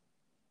where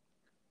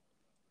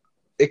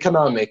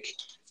economic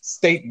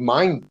state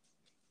mind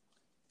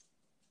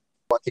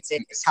what it's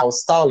in is how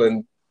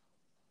Stalin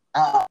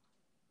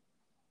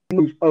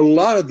moved a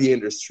lot of the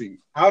industry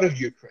out of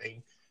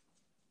Ukraine,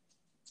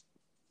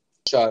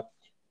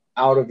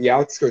 out of the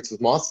outskirts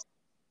of Moscow,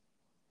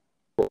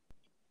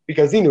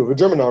 because he knew the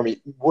German army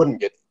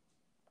wouldn't get.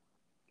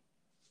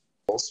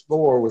 The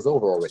war was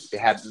over already. They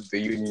had the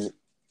Union,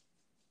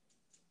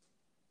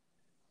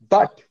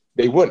 but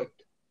they wouldn't.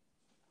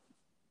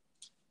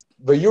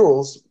 The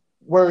Urals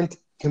weren't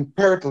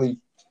comparatively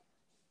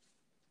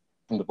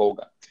from the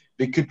Volga.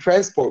 They could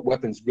transport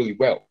weapons really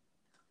well.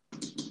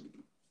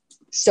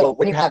 So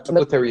when you have the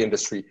military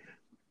industry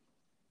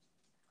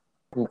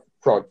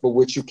front, but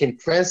which you can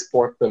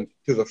transport them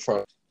to the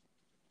front,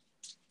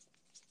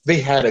 they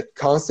had a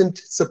constant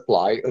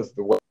supply of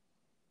the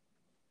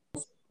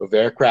weapons, of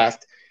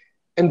aircraft,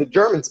 and the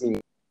Germans, mean,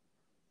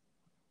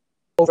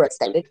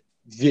 overextended.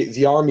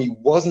 The army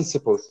wasn't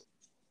supposed to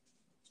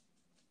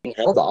be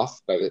held off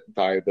by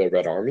the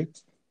Red Army.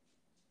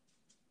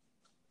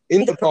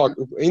 In the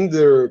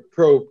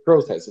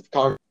process of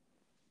conquering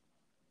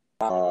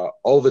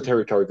all the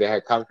territory they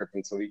had conquered from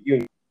the Soviet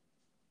Union,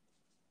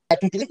 had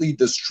completely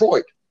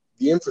destroyed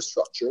the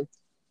infrastructure,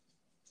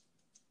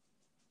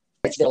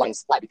 which their line of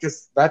supply,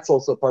 because that's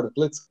also part of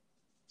Blitz.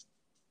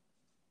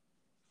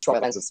 Destroy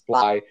lines of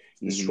supply,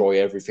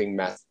 destroy everything,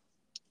 mass.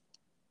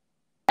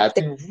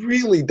 They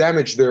really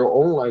damaged their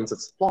own lines of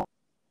supply.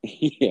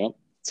 Yeah.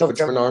 So the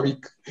German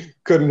army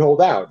couldn't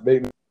hold out.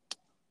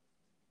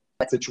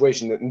 That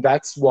situation, and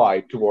that's why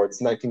towards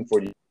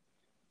 1940,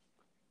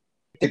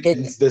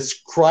 it's this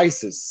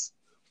crisis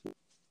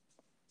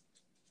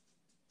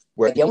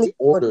where the only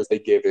orders they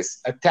give is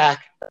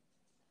attack,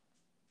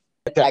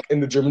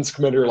 and the Germans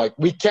commander are like,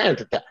 we can't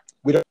attack.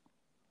 We don't.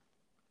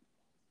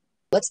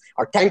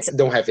 Our tanks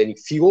don't have any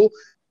fuel.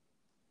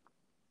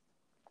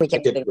 We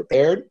can't get it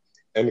repaired.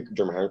 And the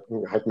German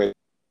high command,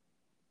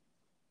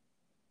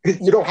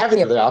 you don't have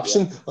any other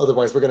option. Yeah.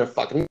 Otherwise, we're gonna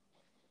fucking.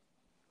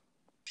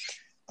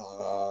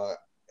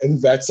 And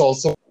that's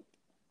also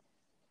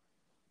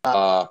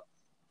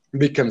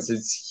becomes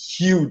this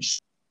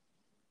huge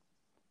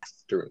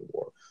during the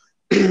war,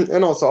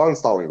 and also on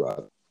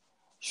Stalingrad.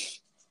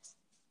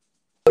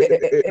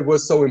 It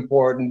was so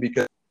important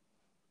because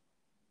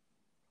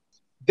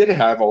it did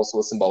have also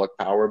a symbolic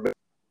power, but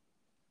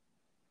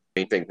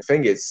the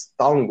thing is,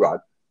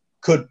 Stalingrad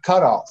could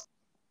cut off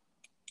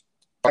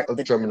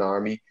the German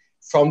army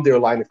from their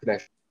line of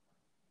connection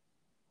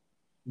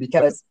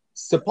because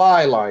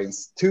supply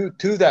lines to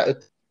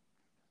that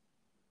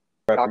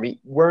army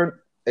weren't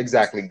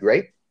exactly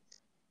great.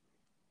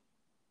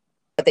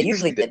 What they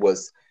usually did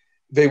was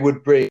they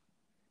would bring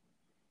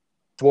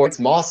towards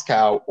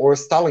Moscow or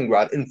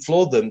Stalingrad and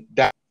flow them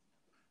down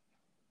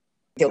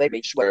until they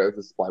reached where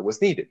the supply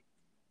was needed.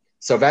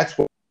 So that's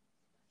what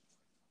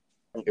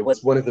it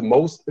was, one of the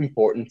most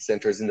important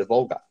centers in the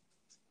Volga.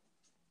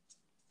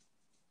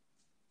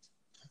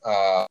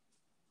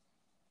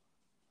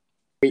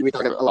 We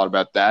talked a lot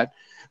about that.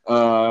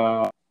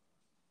 But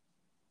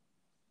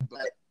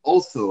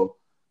also,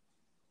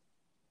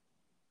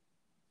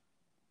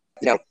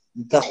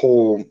 the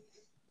whole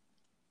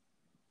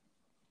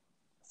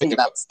thing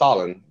about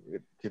Stalin,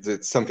 because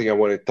it's something I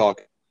want to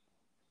talk,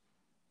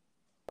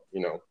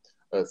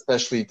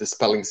 especially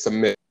dispelling some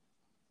myths.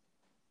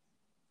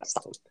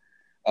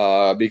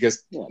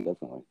 Because yeah,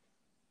 definitely.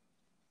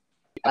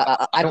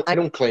 I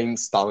don't claim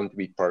Stalin to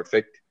be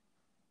perfect.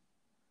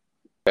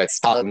 That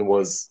Stalin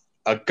was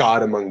a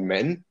god among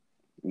men.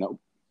 No.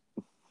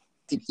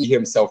 He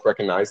himself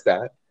recognized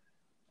that.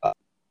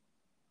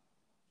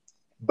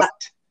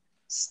 But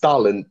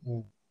Stalin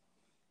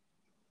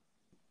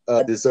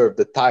deserved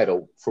the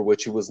title for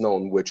which he was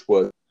known, which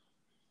was,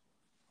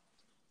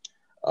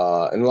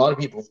 and a lot of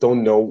people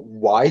don't know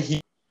why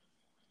he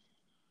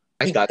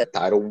got that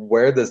title.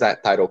 Where does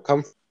that title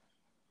come from?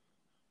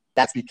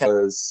 That's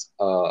because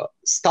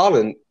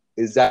Stalin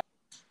is that.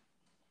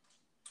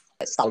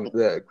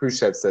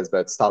 Khrushchev says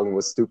that Stalin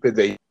was stupid.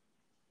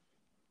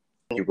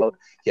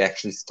 He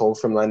actually stole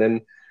from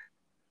Lenin.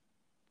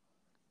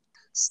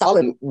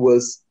 Stalin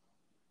was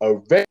a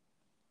very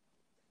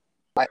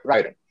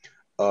writer.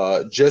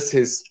 Just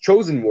his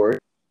chosen work,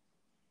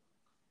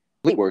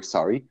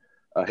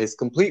 his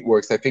complete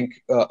works, I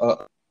think,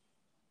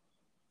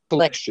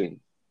 collection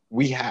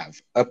we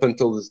have up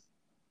until this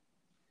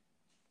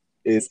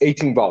is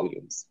 18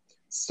 volumes.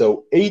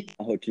 So eight.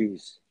 Oh,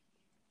 jeez.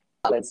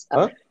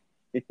 Huh?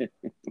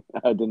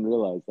 I didn't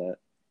realize that.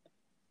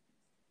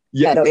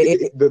 Yeah, no,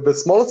 the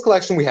smallest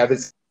collection we have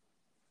is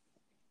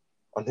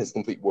on his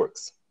complete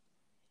works.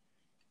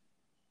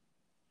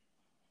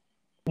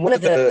 One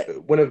of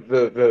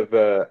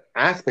the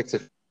aspects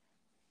of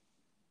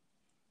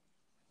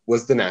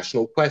was the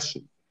national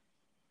question.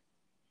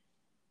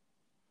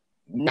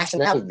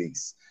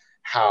 Nationalities,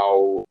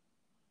 how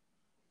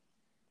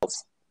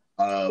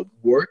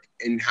work,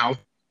 and how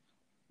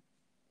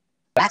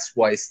that's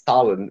why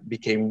Stalin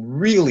became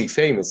really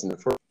famous in the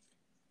first.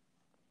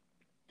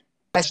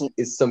 Question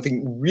is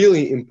something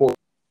really important.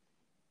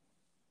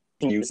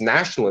 Use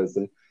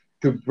nationalism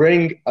to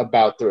bring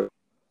about the.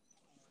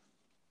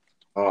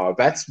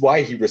 That's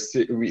why he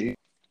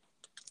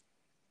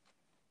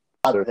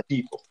other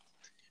people,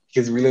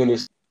 because he really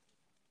understood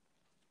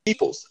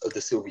peoples of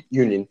the Soviet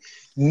Union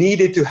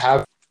needed to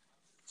have.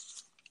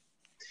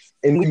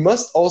 And we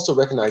must also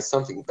recognize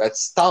something, that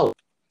Stalin,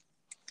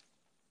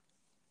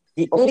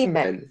 the only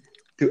man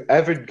to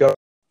ever go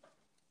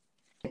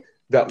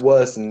that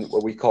wasn't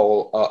what we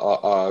call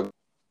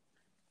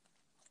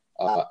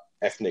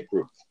ethnic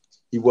group.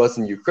 He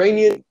wasn't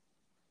Ukrainian,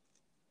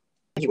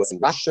 he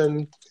wasn't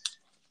Russian,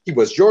 he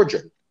was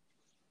Georgian.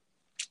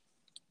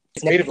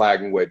 His native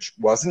language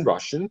wasn't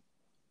Russian. He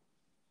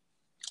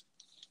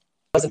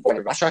wasn't born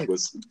in Russia, he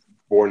was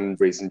born and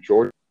raised in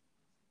Georgia.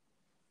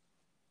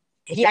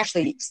 He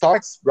actually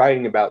starts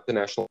writing about the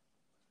national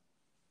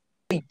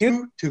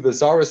due to the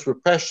Tsarist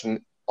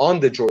repression on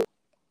the Georgian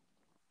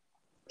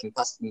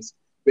customs,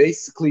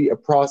 basically a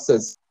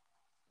process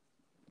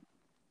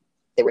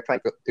they were trying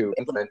to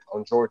implement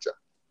on Georgia.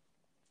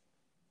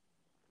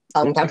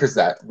 Stalin counters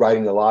that,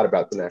 writing a lot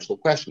about the national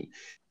question.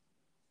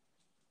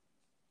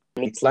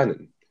 Meets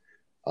Lenin.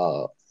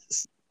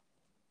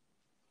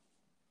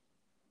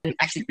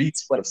 Actually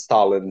reads one of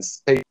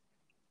Stalin's papers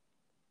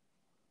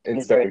and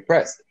is very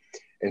impressed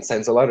and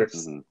sends a letter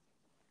to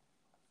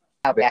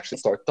how they actually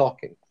start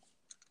talking.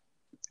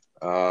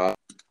 But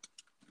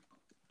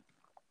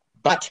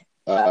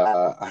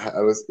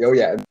I was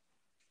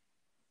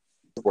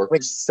work,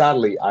 which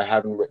sadly I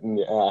haven't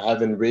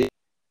read,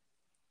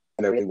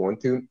 and I really want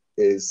to,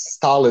 is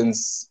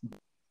Stalin's,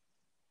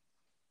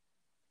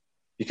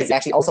 because he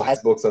actually also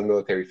has books on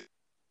military.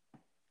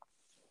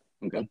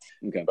 Okay.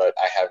 But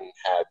I haven't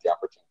had the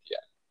opportunity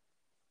yet.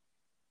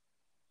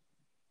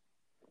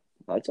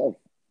 That's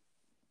all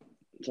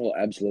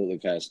absolutely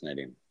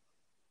fascinating.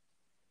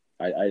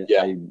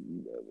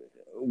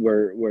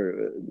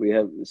 We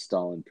have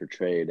Stalin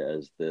portrayed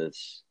as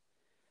this,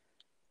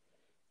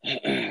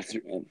 at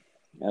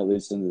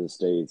least in the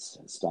States,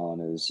 Stalin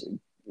is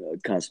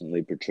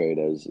constantly portrayed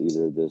as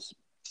either this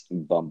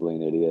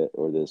bumbling idiot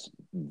or this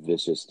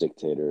vicious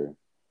dictator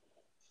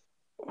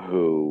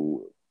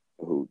who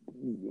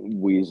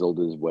weaseled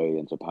his way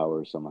into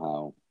power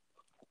somehow,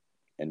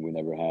 and we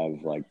never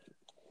have like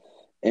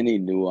any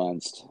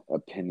nuanced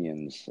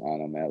opinions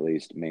on him, at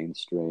least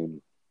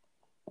mainstream.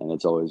 And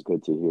it's always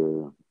good to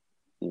hear,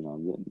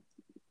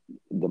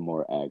 the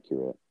more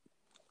accurate.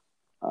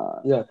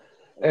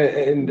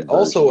 And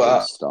also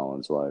of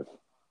Stalin's life.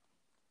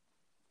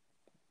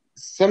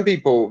 Some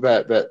people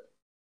that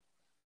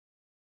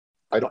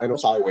I don't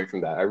shy away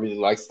from that. I really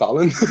like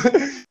Stalin.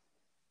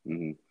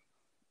 Mm-hmm.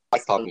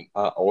 Stalin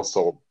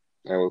also,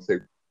 I will say,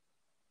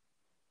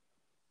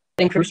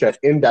 Khrushchev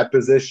in that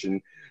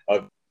position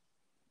of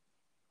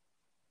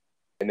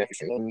no,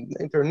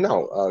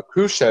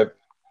 Khrushchev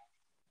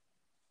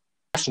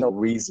national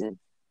reason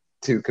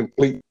to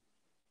complete.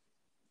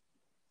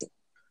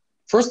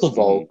 First of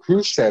all,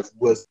 Khrushchev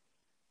was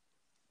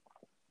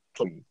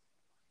to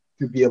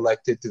be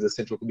elected to the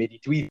Central Committee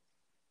to be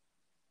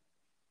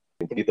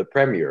the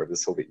premier of the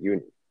Soviet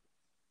Union.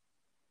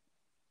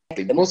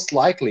 The most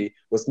likely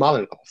was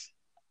Malenkov.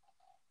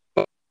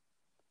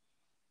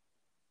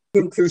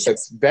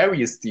 Khrushchev's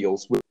various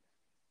deals with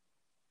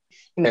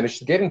managed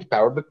to get into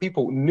power, but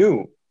people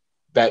knew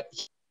that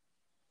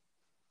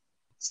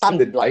Stalin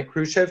didn't like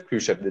Khrushchev,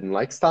 Khrushchev didn't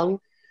like Stalin.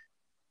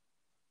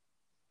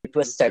 It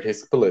was set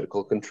his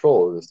political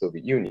control of the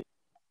Soviet Union.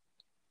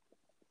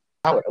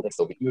 Power of the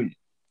Soviet Union.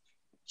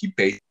 He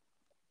basically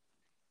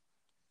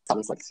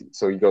Stalin's like,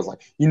 so he goes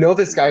like,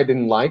 this guy I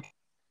didn't like?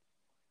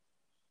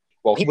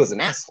 Well, he was an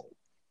asshole.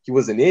 He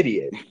was an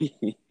idiot.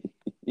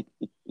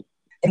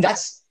 And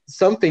that's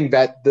something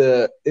that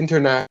the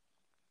internet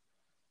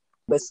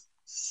was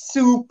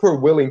super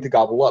willing to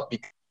gobble up,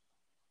 because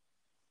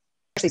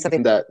actually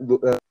something that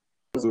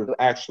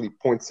actually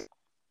points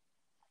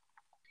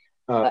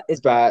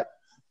is that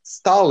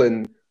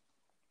Stalin,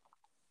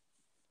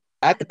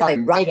 at the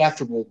time, right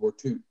after World War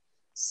II,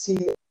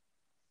 seen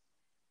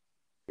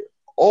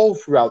all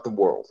throughout the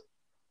world.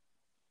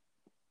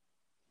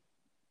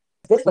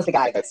 This was the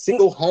guy that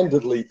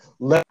single-handedly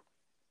led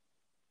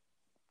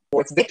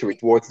towards victory,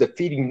 towards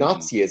defeating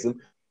Nazism.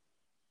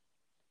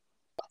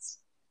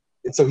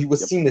 And so he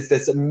was seen as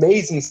this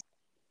amazing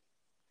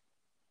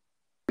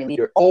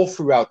leader all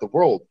throughout the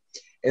world.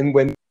 And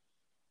when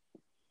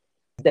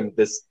them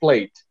this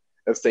plate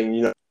of saying,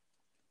 you know,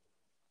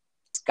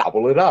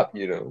 gobble it up,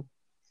 you know.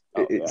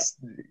 It's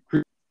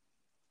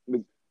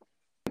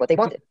what they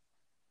wanted.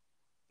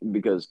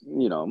 Because,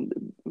 you know,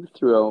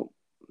 throughout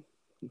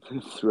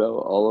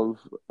all of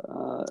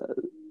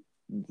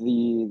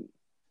the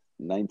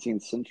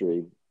 19th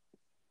century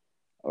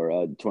or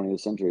 20th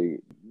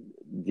century,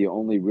 the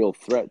only real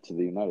threat to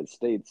the United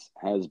States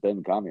has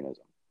been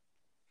communism.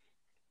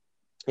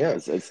 Yeah,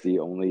 it's the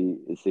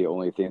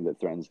only thing that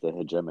threatens the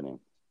hegemony.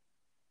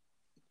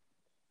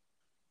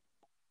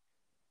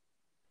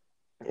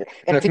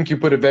 And I think you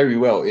put it very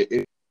well.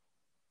 It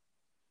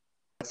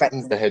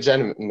threatens the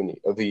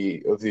hegemony of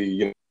the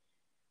you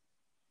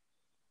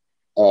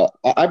know,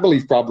 I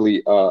believe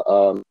probably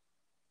not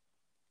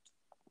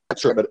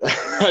sure, but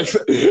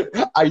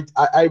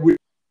I would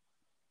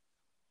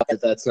if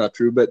that's not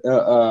true, but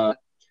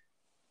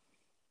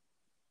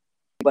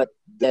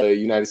the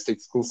United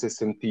States school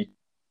system teach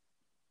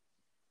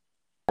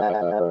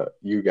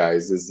you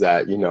guys is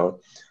that, you know,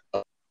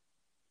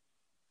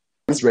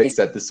 race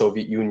that the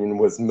Soviet Union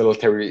was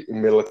military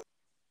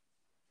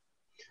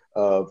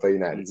of the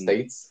United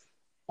States.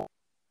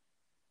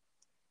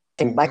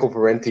 And Michael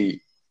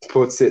Parenti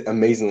puts it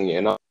amazingly,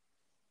 and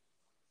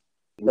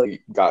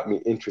really got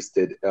me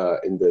interested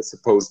in the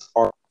supposed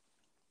art.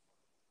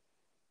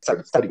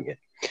 Started studying it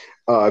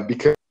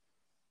because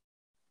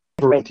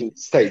Parenti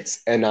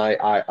states, and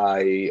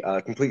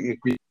I completely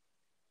agree.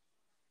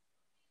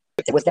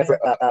 It was never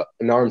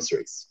an arms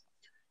race.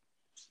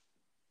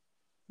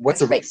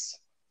 What's a race?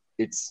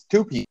 It's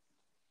two people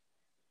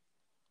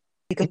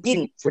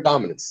competing for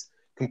dominance,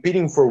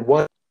 competing for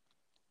one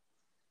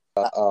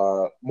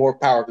more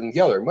power than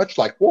the other, much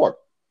like war.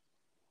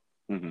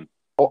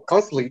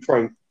 Constantly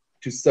trying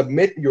to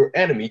submit your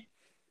enemy.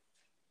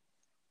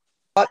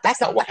 But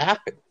that's not what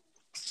happened.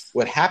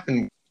 What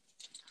happened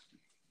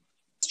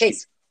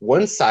was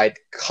one side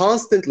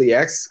constantly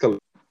escalated,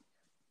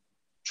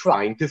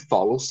 trying to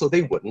follow so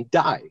they wouldn't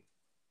die.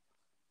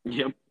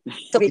 Yep.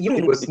 Soviet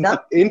Union was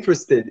not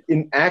interested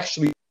in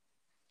actually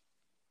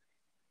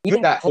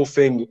even that whole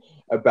thing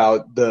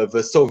about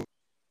the Soviet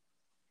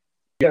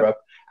Europe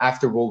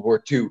after World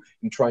War II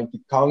and trying to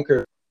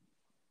conquer.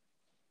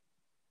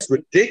 It's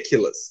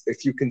ridiculous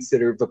if you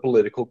consider the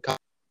political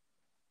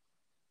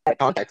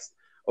context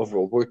of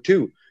World War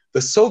II.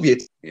 The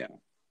Soviets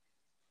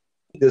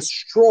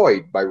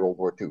destroyed by World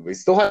War II. They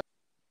still had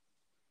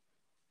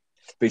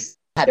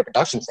their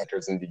production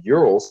centers in the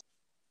Urals,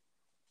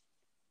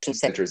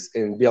 centers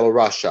in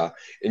Belarus,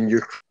 in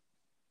Ukraine,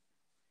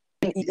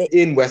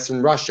 in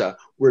Western Russia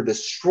were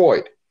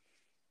destroyed.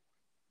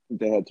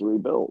 They had to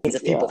rebuild.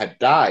 People had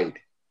died.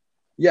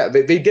 Yeah,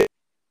 they did.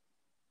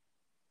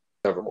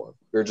 Nevermore.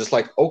 They're just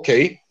like,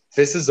 okay,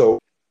 this is over.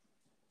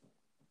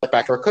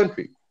 Back to our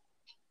country.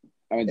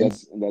 I mean,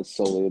 that's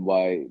solely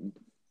why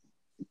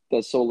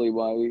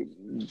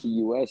the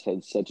U.S.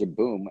 had such a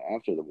boom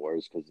after the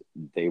wars, because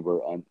they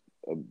were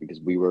because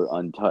we were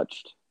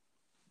untouched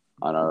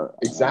on our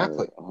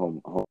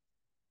home.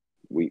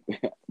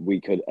 We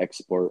could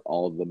export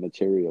all of the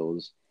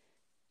materials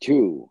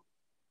to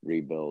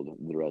rebuild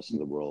the rest of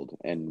the world,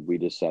 and we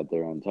just sat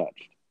there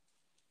untouched.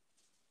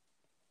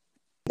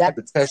 That,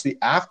 especially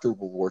after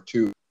World War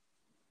II,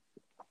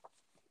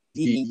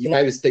 the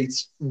United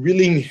States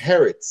really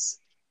inherits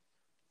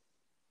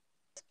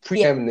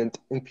preeminent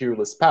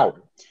imperialist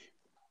power.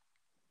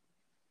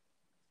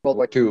 World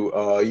War II,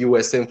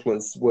 U.S.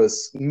 influence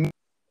was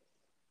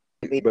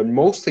but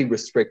mostly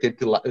restricted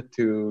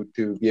to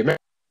the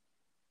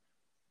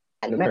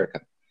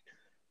America.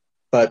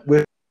 But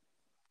with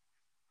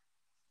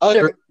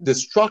utter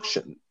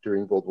destruction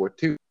during World War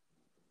II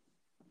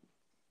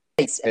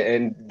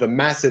and the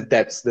massive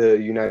debts the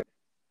United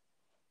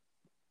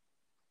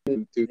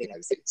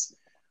States,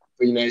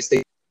 the United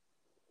States,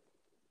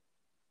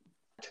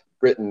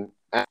 Britain,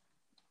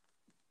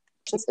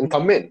 and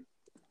come in.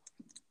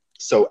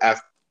 So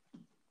after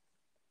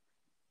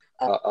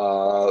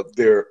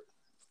their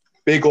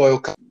big oil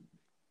company,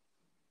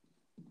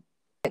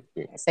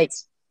 United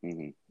States,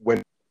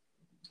 when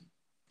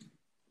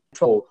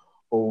control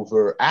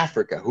over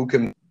Africa, who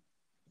can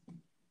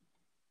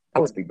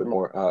be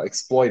more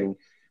exploiting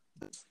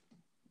the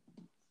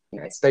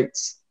United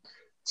States.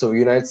 So the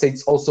United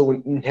States also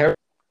inherit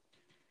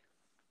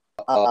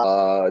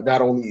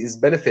not only is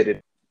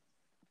benefited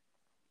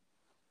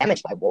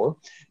damaged by war,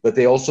 but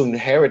they also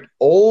inherit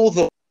all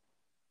the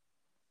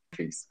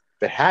countries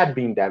that had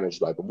been damaged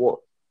by the war.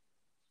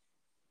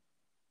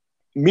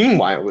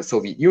 Meanwhile, the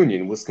Soviet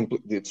Union was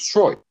completely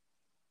destroyed.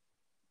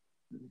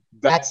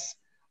 That's,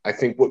 I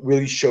think, what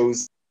really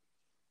shows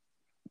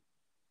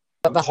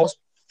the whole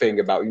thing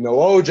about,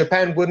 oh,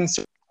 Japan wouldn't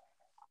survive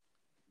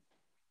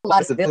a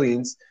lot of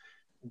civilians.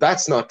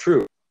 That's not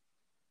true.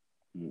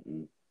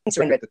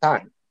 At the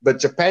time. But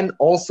Japan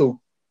also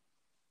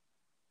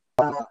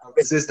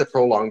resisted a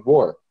prolonged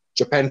war.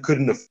 Japan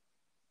couldn't have.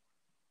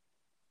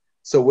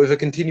 So with a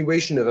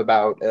continuation of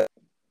about a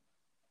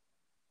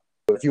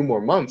few more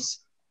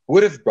months,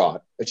 would have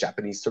brought a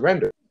Japanese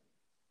surrender.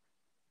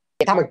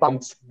 Atomic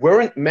bombs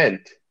weren't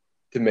meant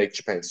to make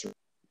Japan surrender.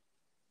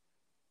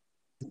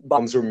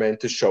 Bombs were meant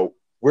to show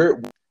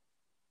we're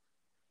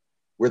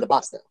the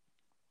boss now.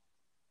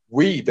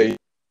 They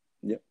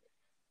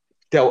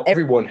tell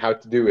everyone how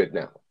to do it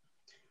now.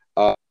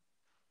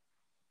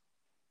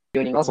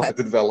 Also had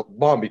to develop a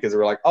bomb because they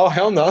were like, oh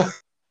hell no.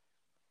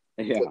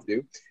 Yeah. What to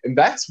do. And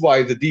that's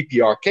why the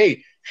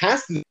DPRK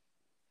has to.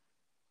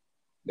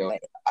 No,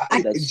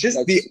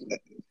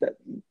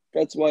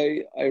 that's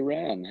why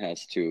Iran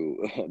has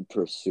to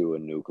pursue a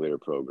nuclear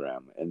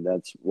program, and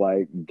that's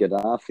why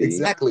Gaddafi.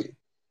 Exactly.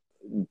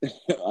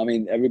 I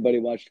mean, everybody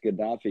watched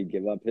Gaddafi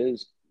give up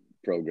his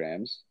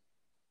programs,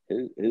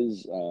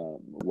 his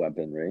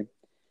weaponry,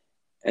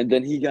 and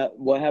then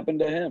what happened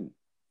to him?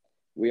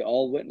 We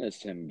all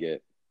witnessed him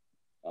get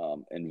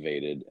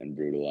invaded and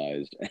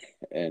brutalized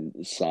and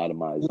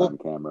sodomized on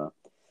camera.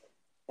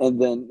 And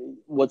then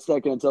what's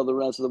that going to tell the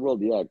rest of the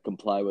world? Yeah,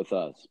 comply with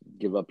us.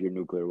 Give up your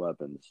nuclear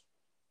weapons.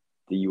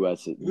 The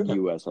U.S.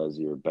 has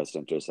your best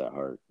interests at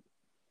heart.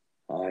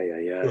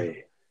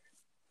 Aye.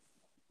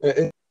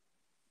 I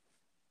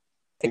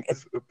think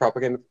it's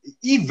propaganda,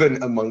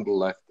 even among the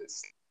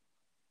leftists.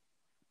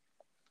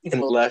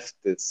 Even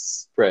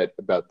leftists spread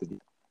about the.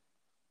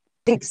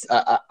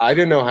 I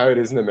don't know how it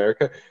is in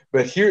America,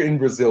 but here in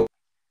Brazil,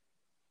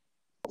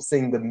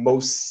 saying the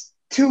most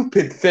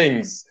stupid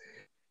things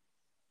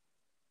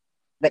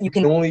that you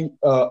can only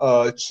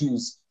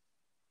choose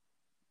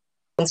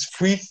one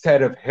free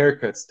set of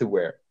haircuts to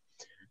wear.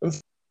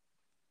 It's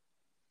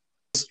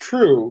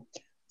true.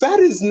 That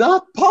is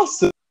not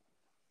possible.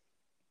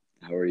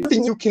 How are you?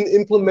 Nothing you can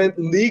implement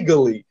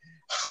legally.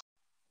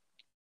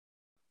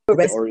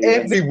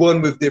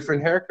 Everyone with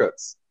different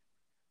haircuts.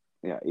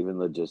 Yeah, even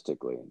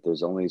logistically,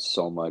 there's only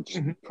so much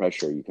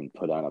pressure you can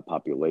put on a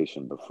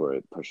population before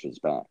it pushes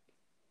back,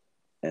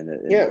 and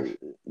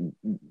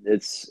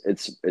it's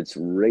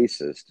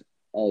racist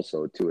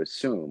also to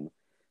assume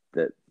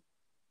that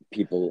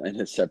people in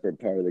a separate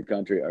part of the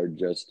country are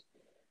just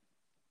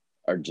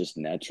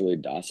naturally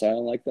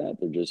docile like that.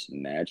 They're just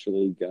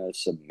naturally gonna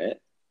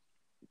submit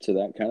to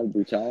that kind of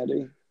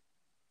brutality.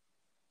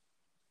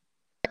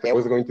 I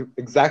was going to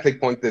exactly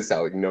point this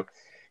out,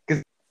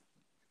 because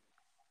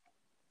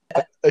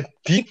a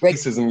deep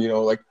racism,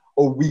 like,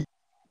 we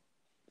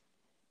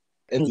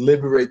and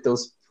liberate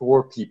those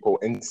poor people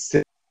and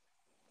sit.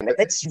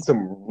 It's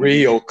some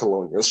real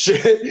colonial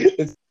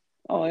shit.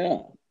 Oh yeah,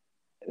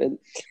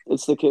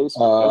 it's the case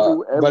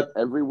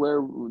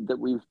everywhere that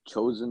we've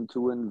chosen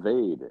to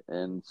invade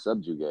and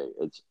subjugate.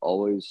 It's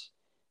always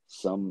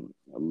some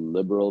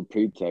liberal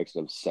pretext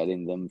of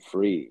setting them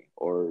free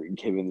or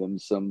giving them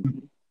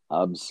some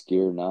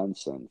obscure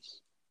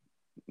nonsense.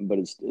 But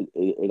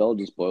it all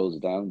just boils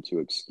down to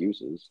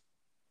excuses.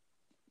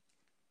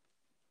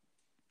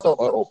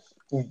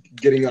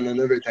 Getting on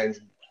another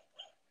tangent.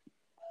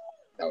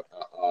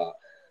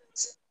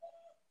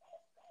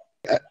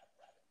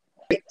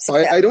 So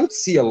I don't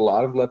see a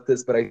lot of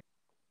leftists, but I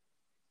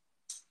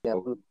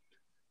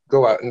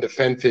go out and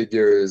defend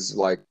figures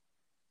like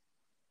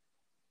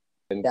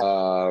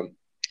Bashar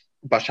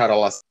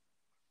al-Assad.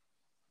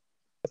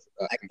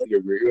 I completely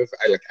agree with.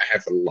 I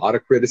have a lot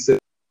of criticism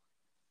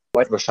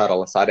towards Bashar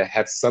al-Assad. I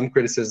have some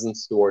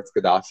criticisms towards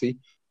Gaddafi.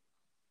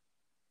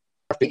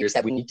 Figures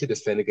that we need to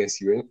defend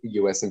against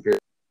U.S. imperialism.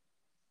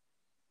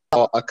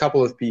 A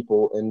couple of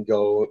people and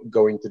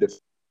going to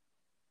defend,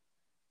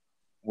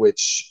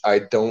 which I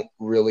don't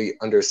really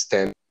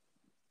understand,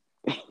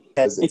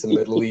 because it's a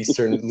Middle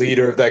Eastern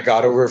leader that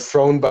got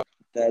overthrown. But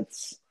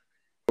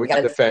we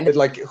got defended.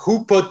 Like,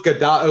 who put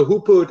Gaddafi?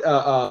 Who put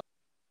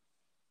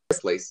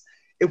first place?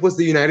 It was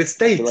the United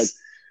States.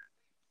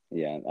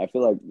 I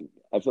feel like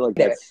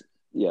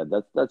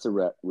that's a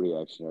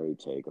reactionary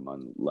take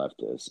among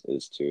leftists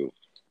is to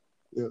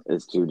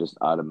just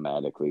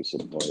automatically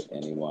support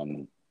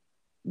anyone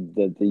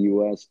that the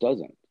U.S.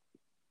 doesn't.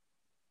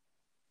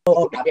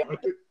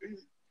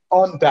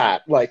 On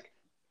that, like,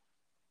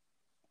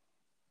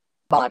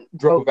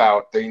 drove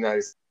out the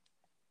United States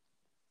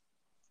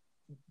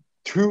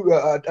to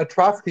a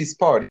Trotsky's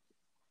party.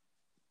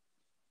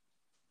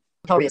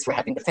 Notorious for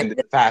having defended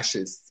the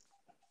fascists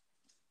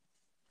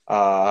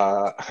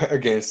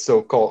against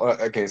so-called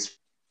against.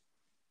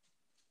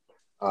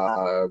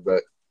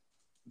 But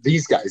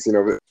these guys,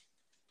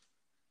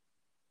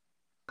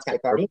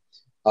 party,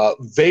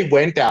 they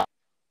went out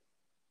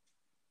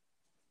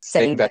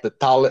saying that the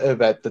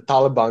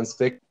Taliban's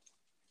victim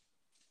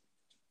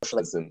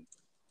socialism,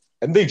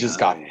 and they just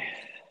got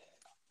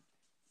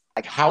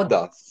like, how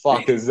the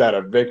fuck is that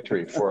a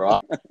victory for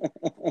us?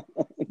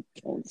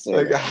 Don't say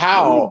like that.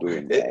 How? What are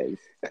you doing, guys?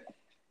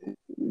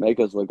 Make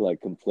us look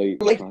like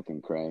complete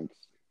fucking cranks.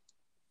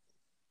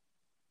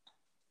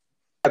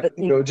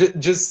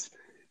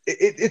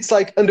 It's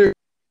like under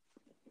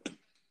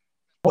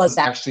was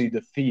actually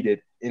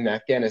defeated in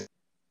Afghanistan.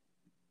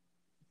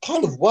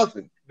 Kind of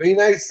wasn't. The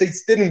United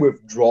States didn't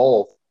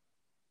withdraw.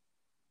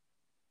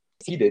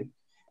 Defeated.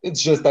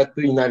 It's just that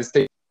the United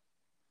States,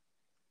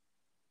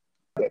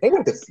 they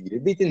weren't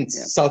defeated. They didn't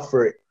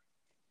suffer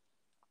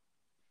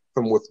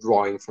from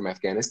withdrawing from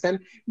Afghanistan.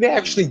 They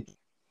actually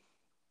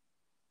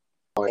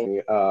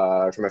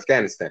from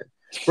Afghanistan.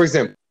 For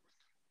example,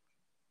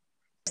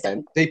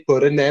 they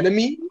put an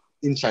enemy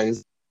in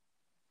China's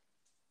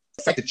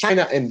affected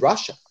China and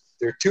Russia.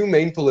 They're two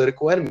main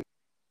political enemies on a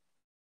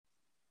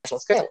national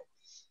scale.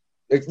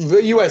 Like,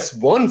 the U.S.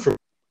 won from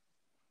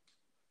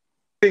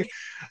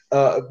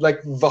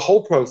like the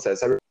whole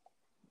process.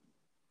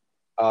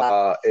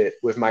 It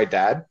with my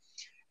dad,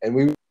 and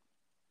we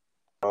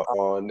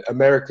on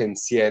American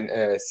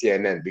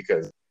CNN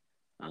because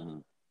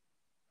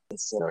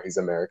he's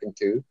American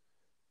too.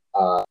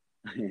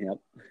 Yep.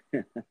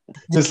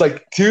 Just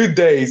like 2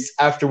 days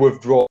after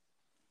withdrawal,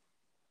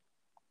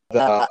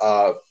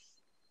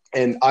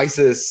 and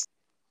ISIS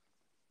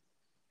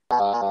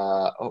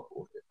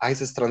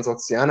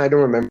Transoxiana, I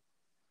don't remember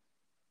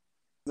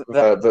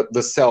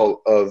the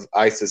cell of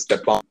ISIS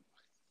that bombed.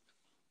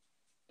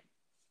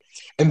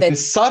 And then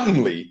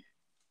suddenly,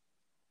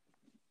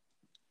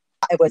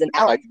 it was an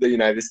ally to the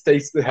United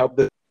States to help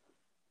the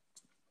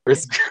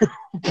terrorist group.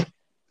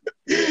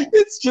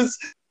 It's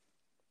just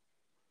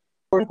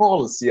foreign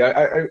policy.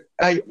 I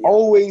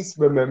always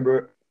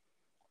remember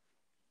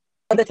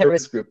the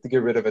terrorist group to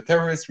get rid of a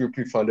terrorist group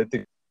we funded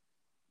to,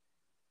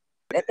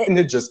 and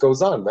it just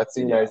goes on. That's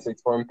the United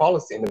States foreign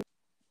policy.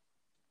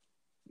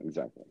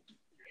 Exactly.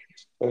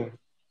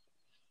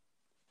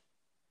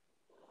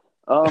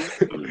 How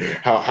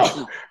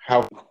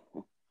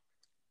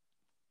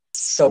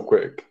so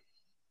quick?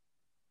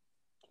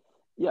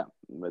 Yeah,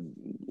 but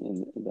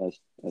that's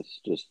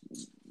just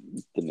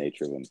the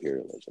nature of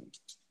imperialism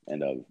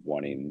and of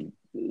wanting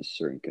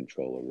certain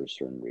control over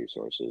certain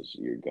resources.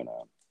 You're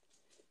gonna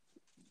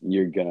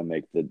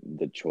make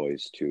the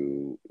choice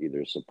to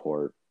either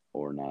support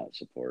or not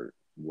support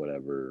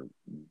whatever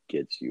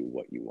gets you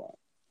what you want,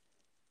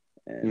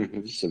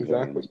 and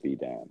civilians be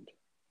damned.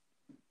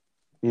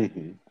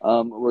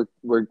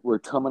 We're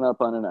coming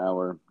up on an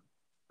hour.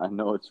 I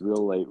know it's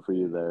real late for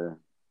you there.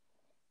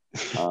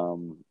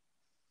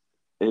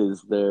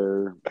 Is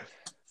there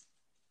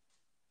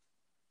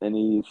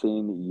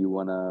anything you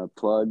want to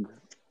plug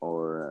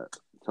or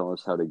tell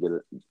us how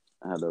to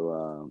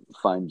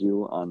find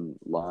you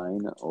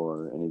online,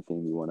 or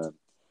anything you want to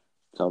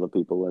tell the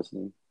people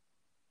listening?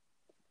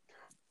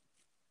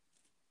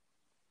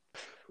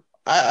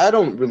 I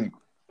don't really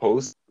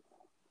post.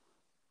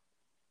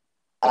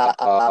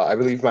 I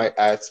believe my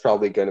ad's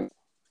probably gonna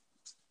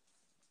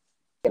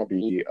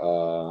be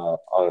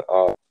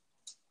on.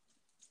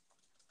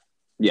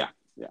 Yeah.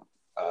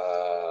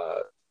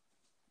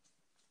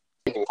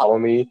 You can follow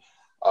me,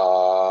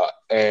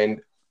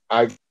 and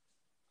I'll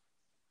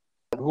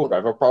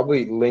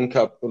probably link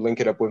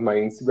it up with my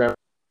Instagram.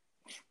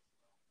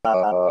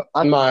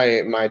 On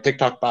my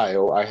TikTok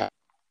bio, I have.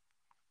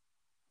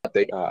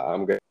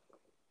 I'm gonna.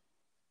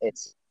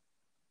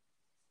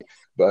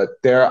 But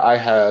there I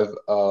have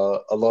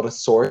a lot of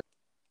sources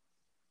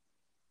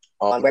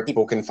on where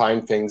people can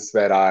find things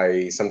that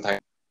I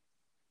sometimes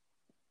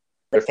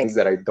things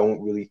that I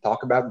don't really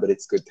talk about, but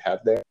it's good to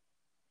have there.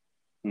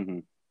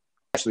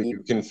 Actually,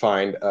 you can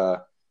find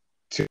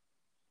two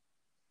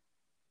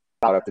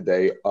out of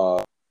today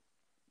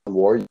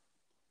war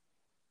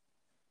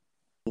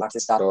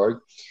Marxist.org,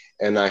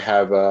 and I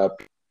have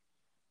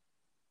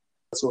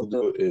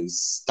is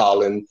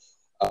Stalin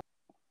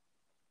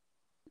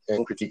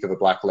and Critique of a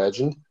Black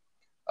Legend.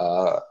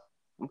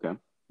 Okay.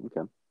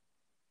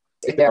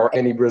 If there are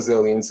any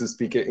Brazilians who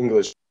speak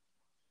English,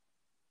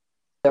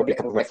 there'll be a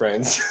couple of my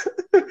friends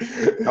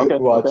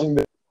watching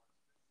this.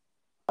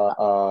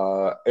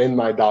 In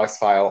my docs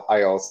file,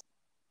 I also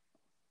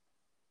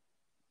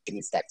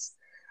these texts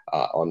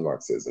on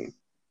Marxism.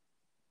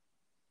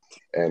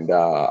 And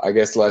I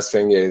guess the last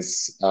thing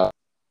is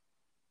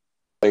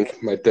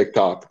link my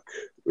TikTok.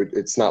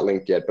 It's not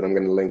linked yet, but I'm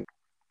going to link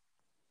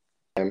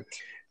them.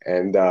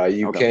 And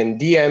you can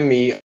DM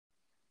me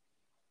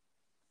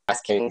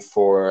asking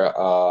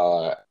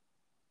for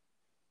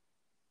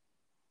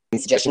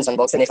suggestions on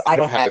books. And if I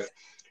don't have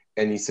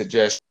any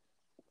suggestions,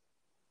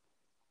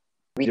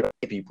 read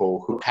people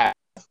who have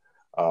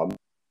on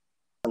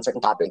certain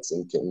topics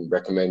and can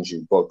recommend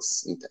you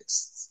books and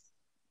texts.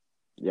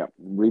 Yeah,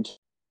 reach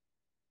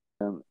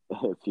them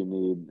if you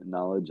need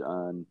knowledge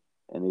on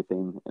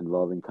anything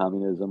involving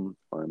communism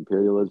or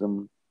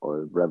imperialism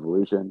or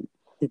revolution.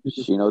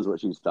 She knows what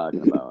she's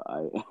talking about.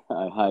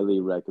 I highly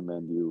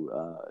recommend you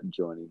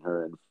joining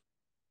her. And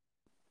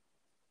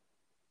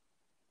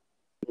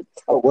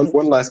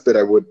one last bit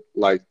I would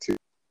like to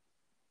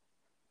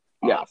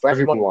for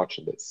everyone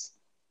watching this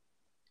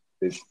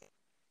is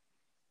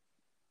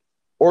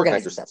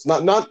organize yourselves.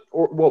 But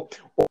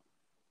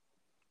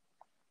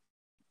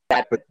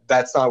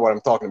that's not what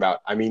I'm talking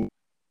about. I mean,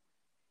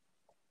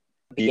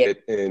 be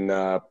it in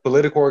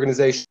political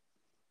organization,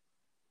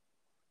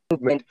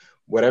 movement,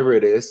 whatever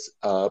it is,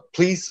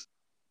 please,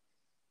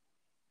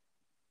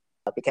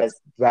 because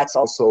that's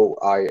also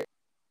I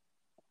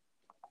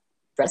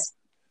stress.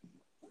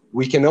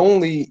 We can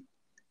only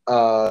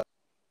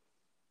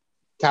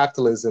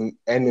capitalism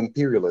and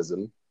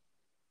imperialism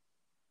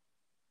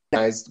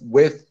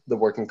with the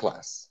working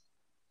class.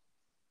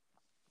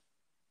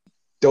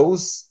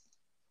 Those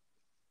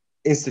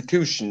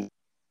institutions,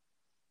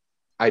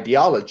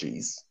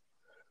 ideologies,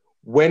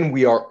 when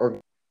we are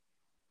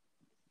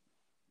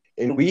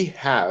and we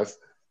have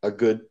a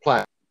good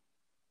plan.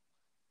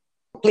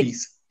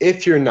 Please,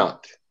 if you're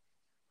not,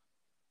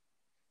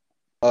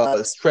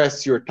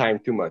 stress your time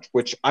too much,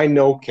 which I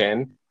know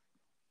can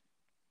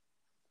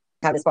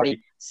have this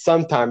party.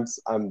 Sometimes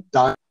I'm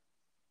dying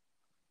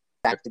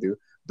to do,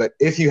 but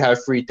if you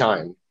have free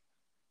time,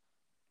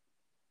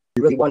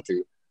 you really want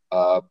to,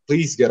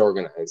 please get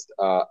organized.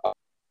 I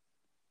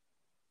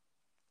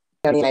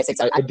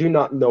do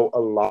not know a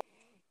lot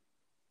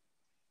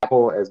of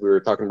people, as we were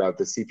talking about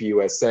the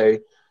CPUSA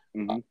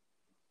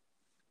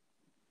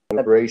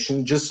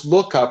collaboration. Just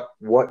look up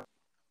what's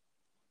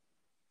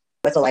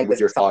aligned with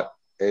your thought,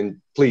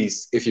 and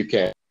please, if you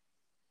can.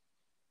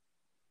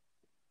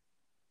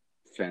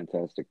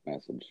 Fantastic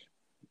message.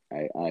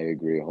 I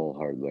agree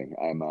wholeheartedly.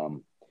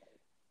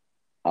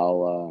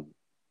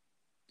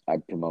 I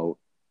promote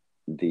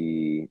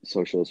the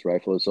Socialist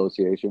Rifle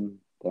Association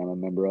that I'm a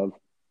member of.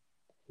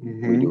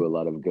 We do a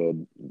lot of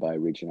good by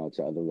reaching out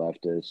to other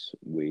leftists.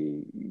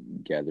 We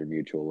gather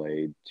mutual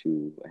aid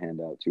to hand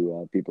out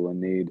to people in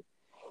need.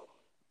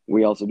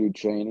 We also do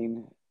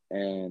training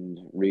and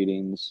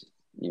readings,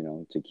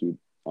 to keep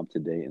up to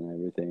date and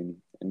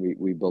everything. And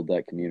we build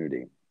that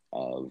community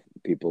of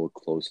people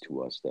close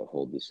to us that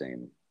hold the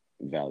same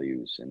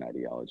values and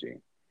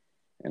ideology.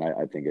 And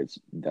I think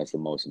that's the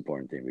most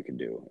important thing we can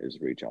do is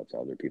reach out to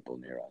other people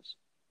near us.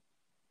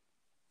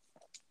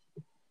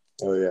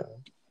 Oh yeah.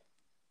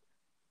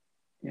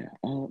 Yeah.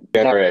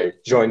 SRA.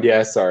 Join the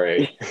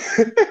SRA.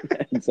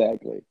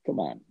 Exactly. Come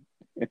on.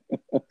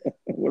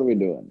 What are we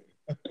doing?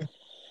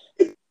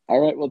 All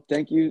right. Well,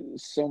 thank you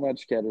so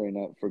much,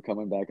 Catarina, for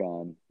coming back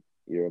on.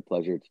 You're a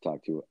pleasure to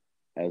talk to,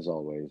 as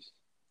always.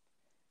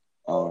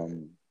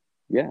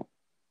 Yeah.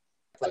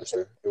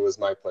 Pleasure. It was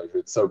my pleasure.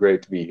 It's so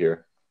great to be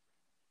here.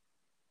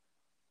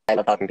 I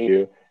love talking to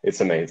you.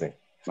 It's amazing.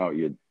 Oh,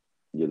 you're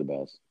the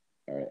best.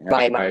 All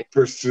right. My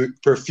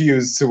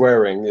profuse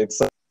swearing.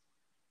 It's.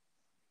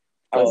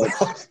 Yeah.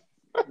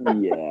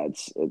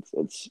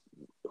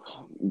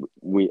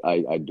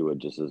 I do it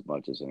just as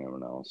much as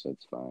anyone else.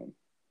 It's fine.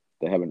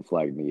 They haven't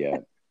flagged me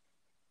yet.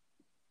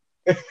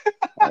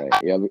 All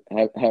right. Yeah.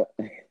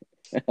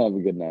 Have a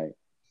good night.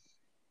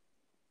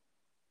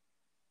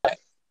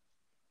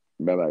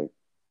 Bye bye.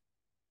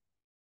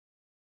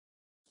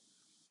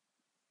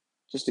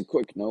 Just a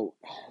quick note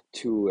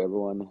to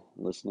everyone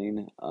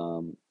listening.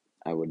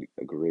 I would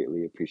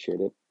greatly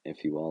appreciate it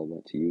if you all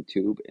went to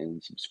YouTube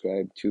and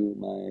subscribe to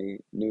my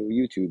new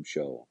YouTube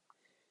show.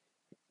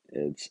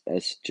 It's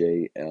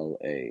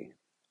SJLA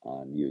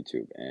on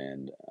YouTube,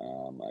 and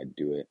I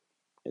do it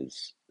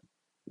is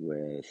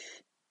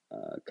with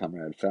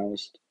Comrade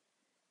Faust,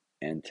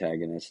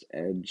 Antagonist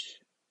Edge,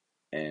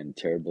 and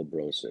Terrible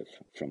Brosif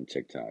from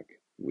TikTok.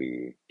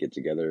 We get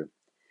together,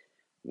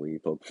 we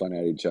poke fun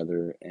at each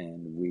other,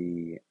 and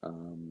we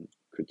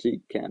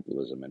critique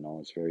capitalism in all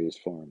its various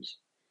forms.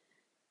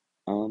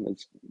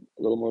 It's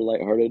a little more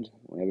lighthearted.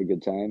 We have a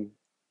good time.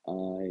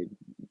 I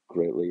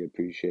greatly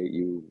appreciate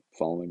you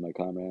following my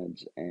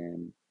comrades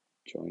and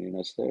joining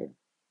us there.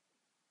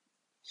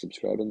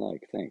 Subscribe and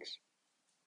like. Thanks.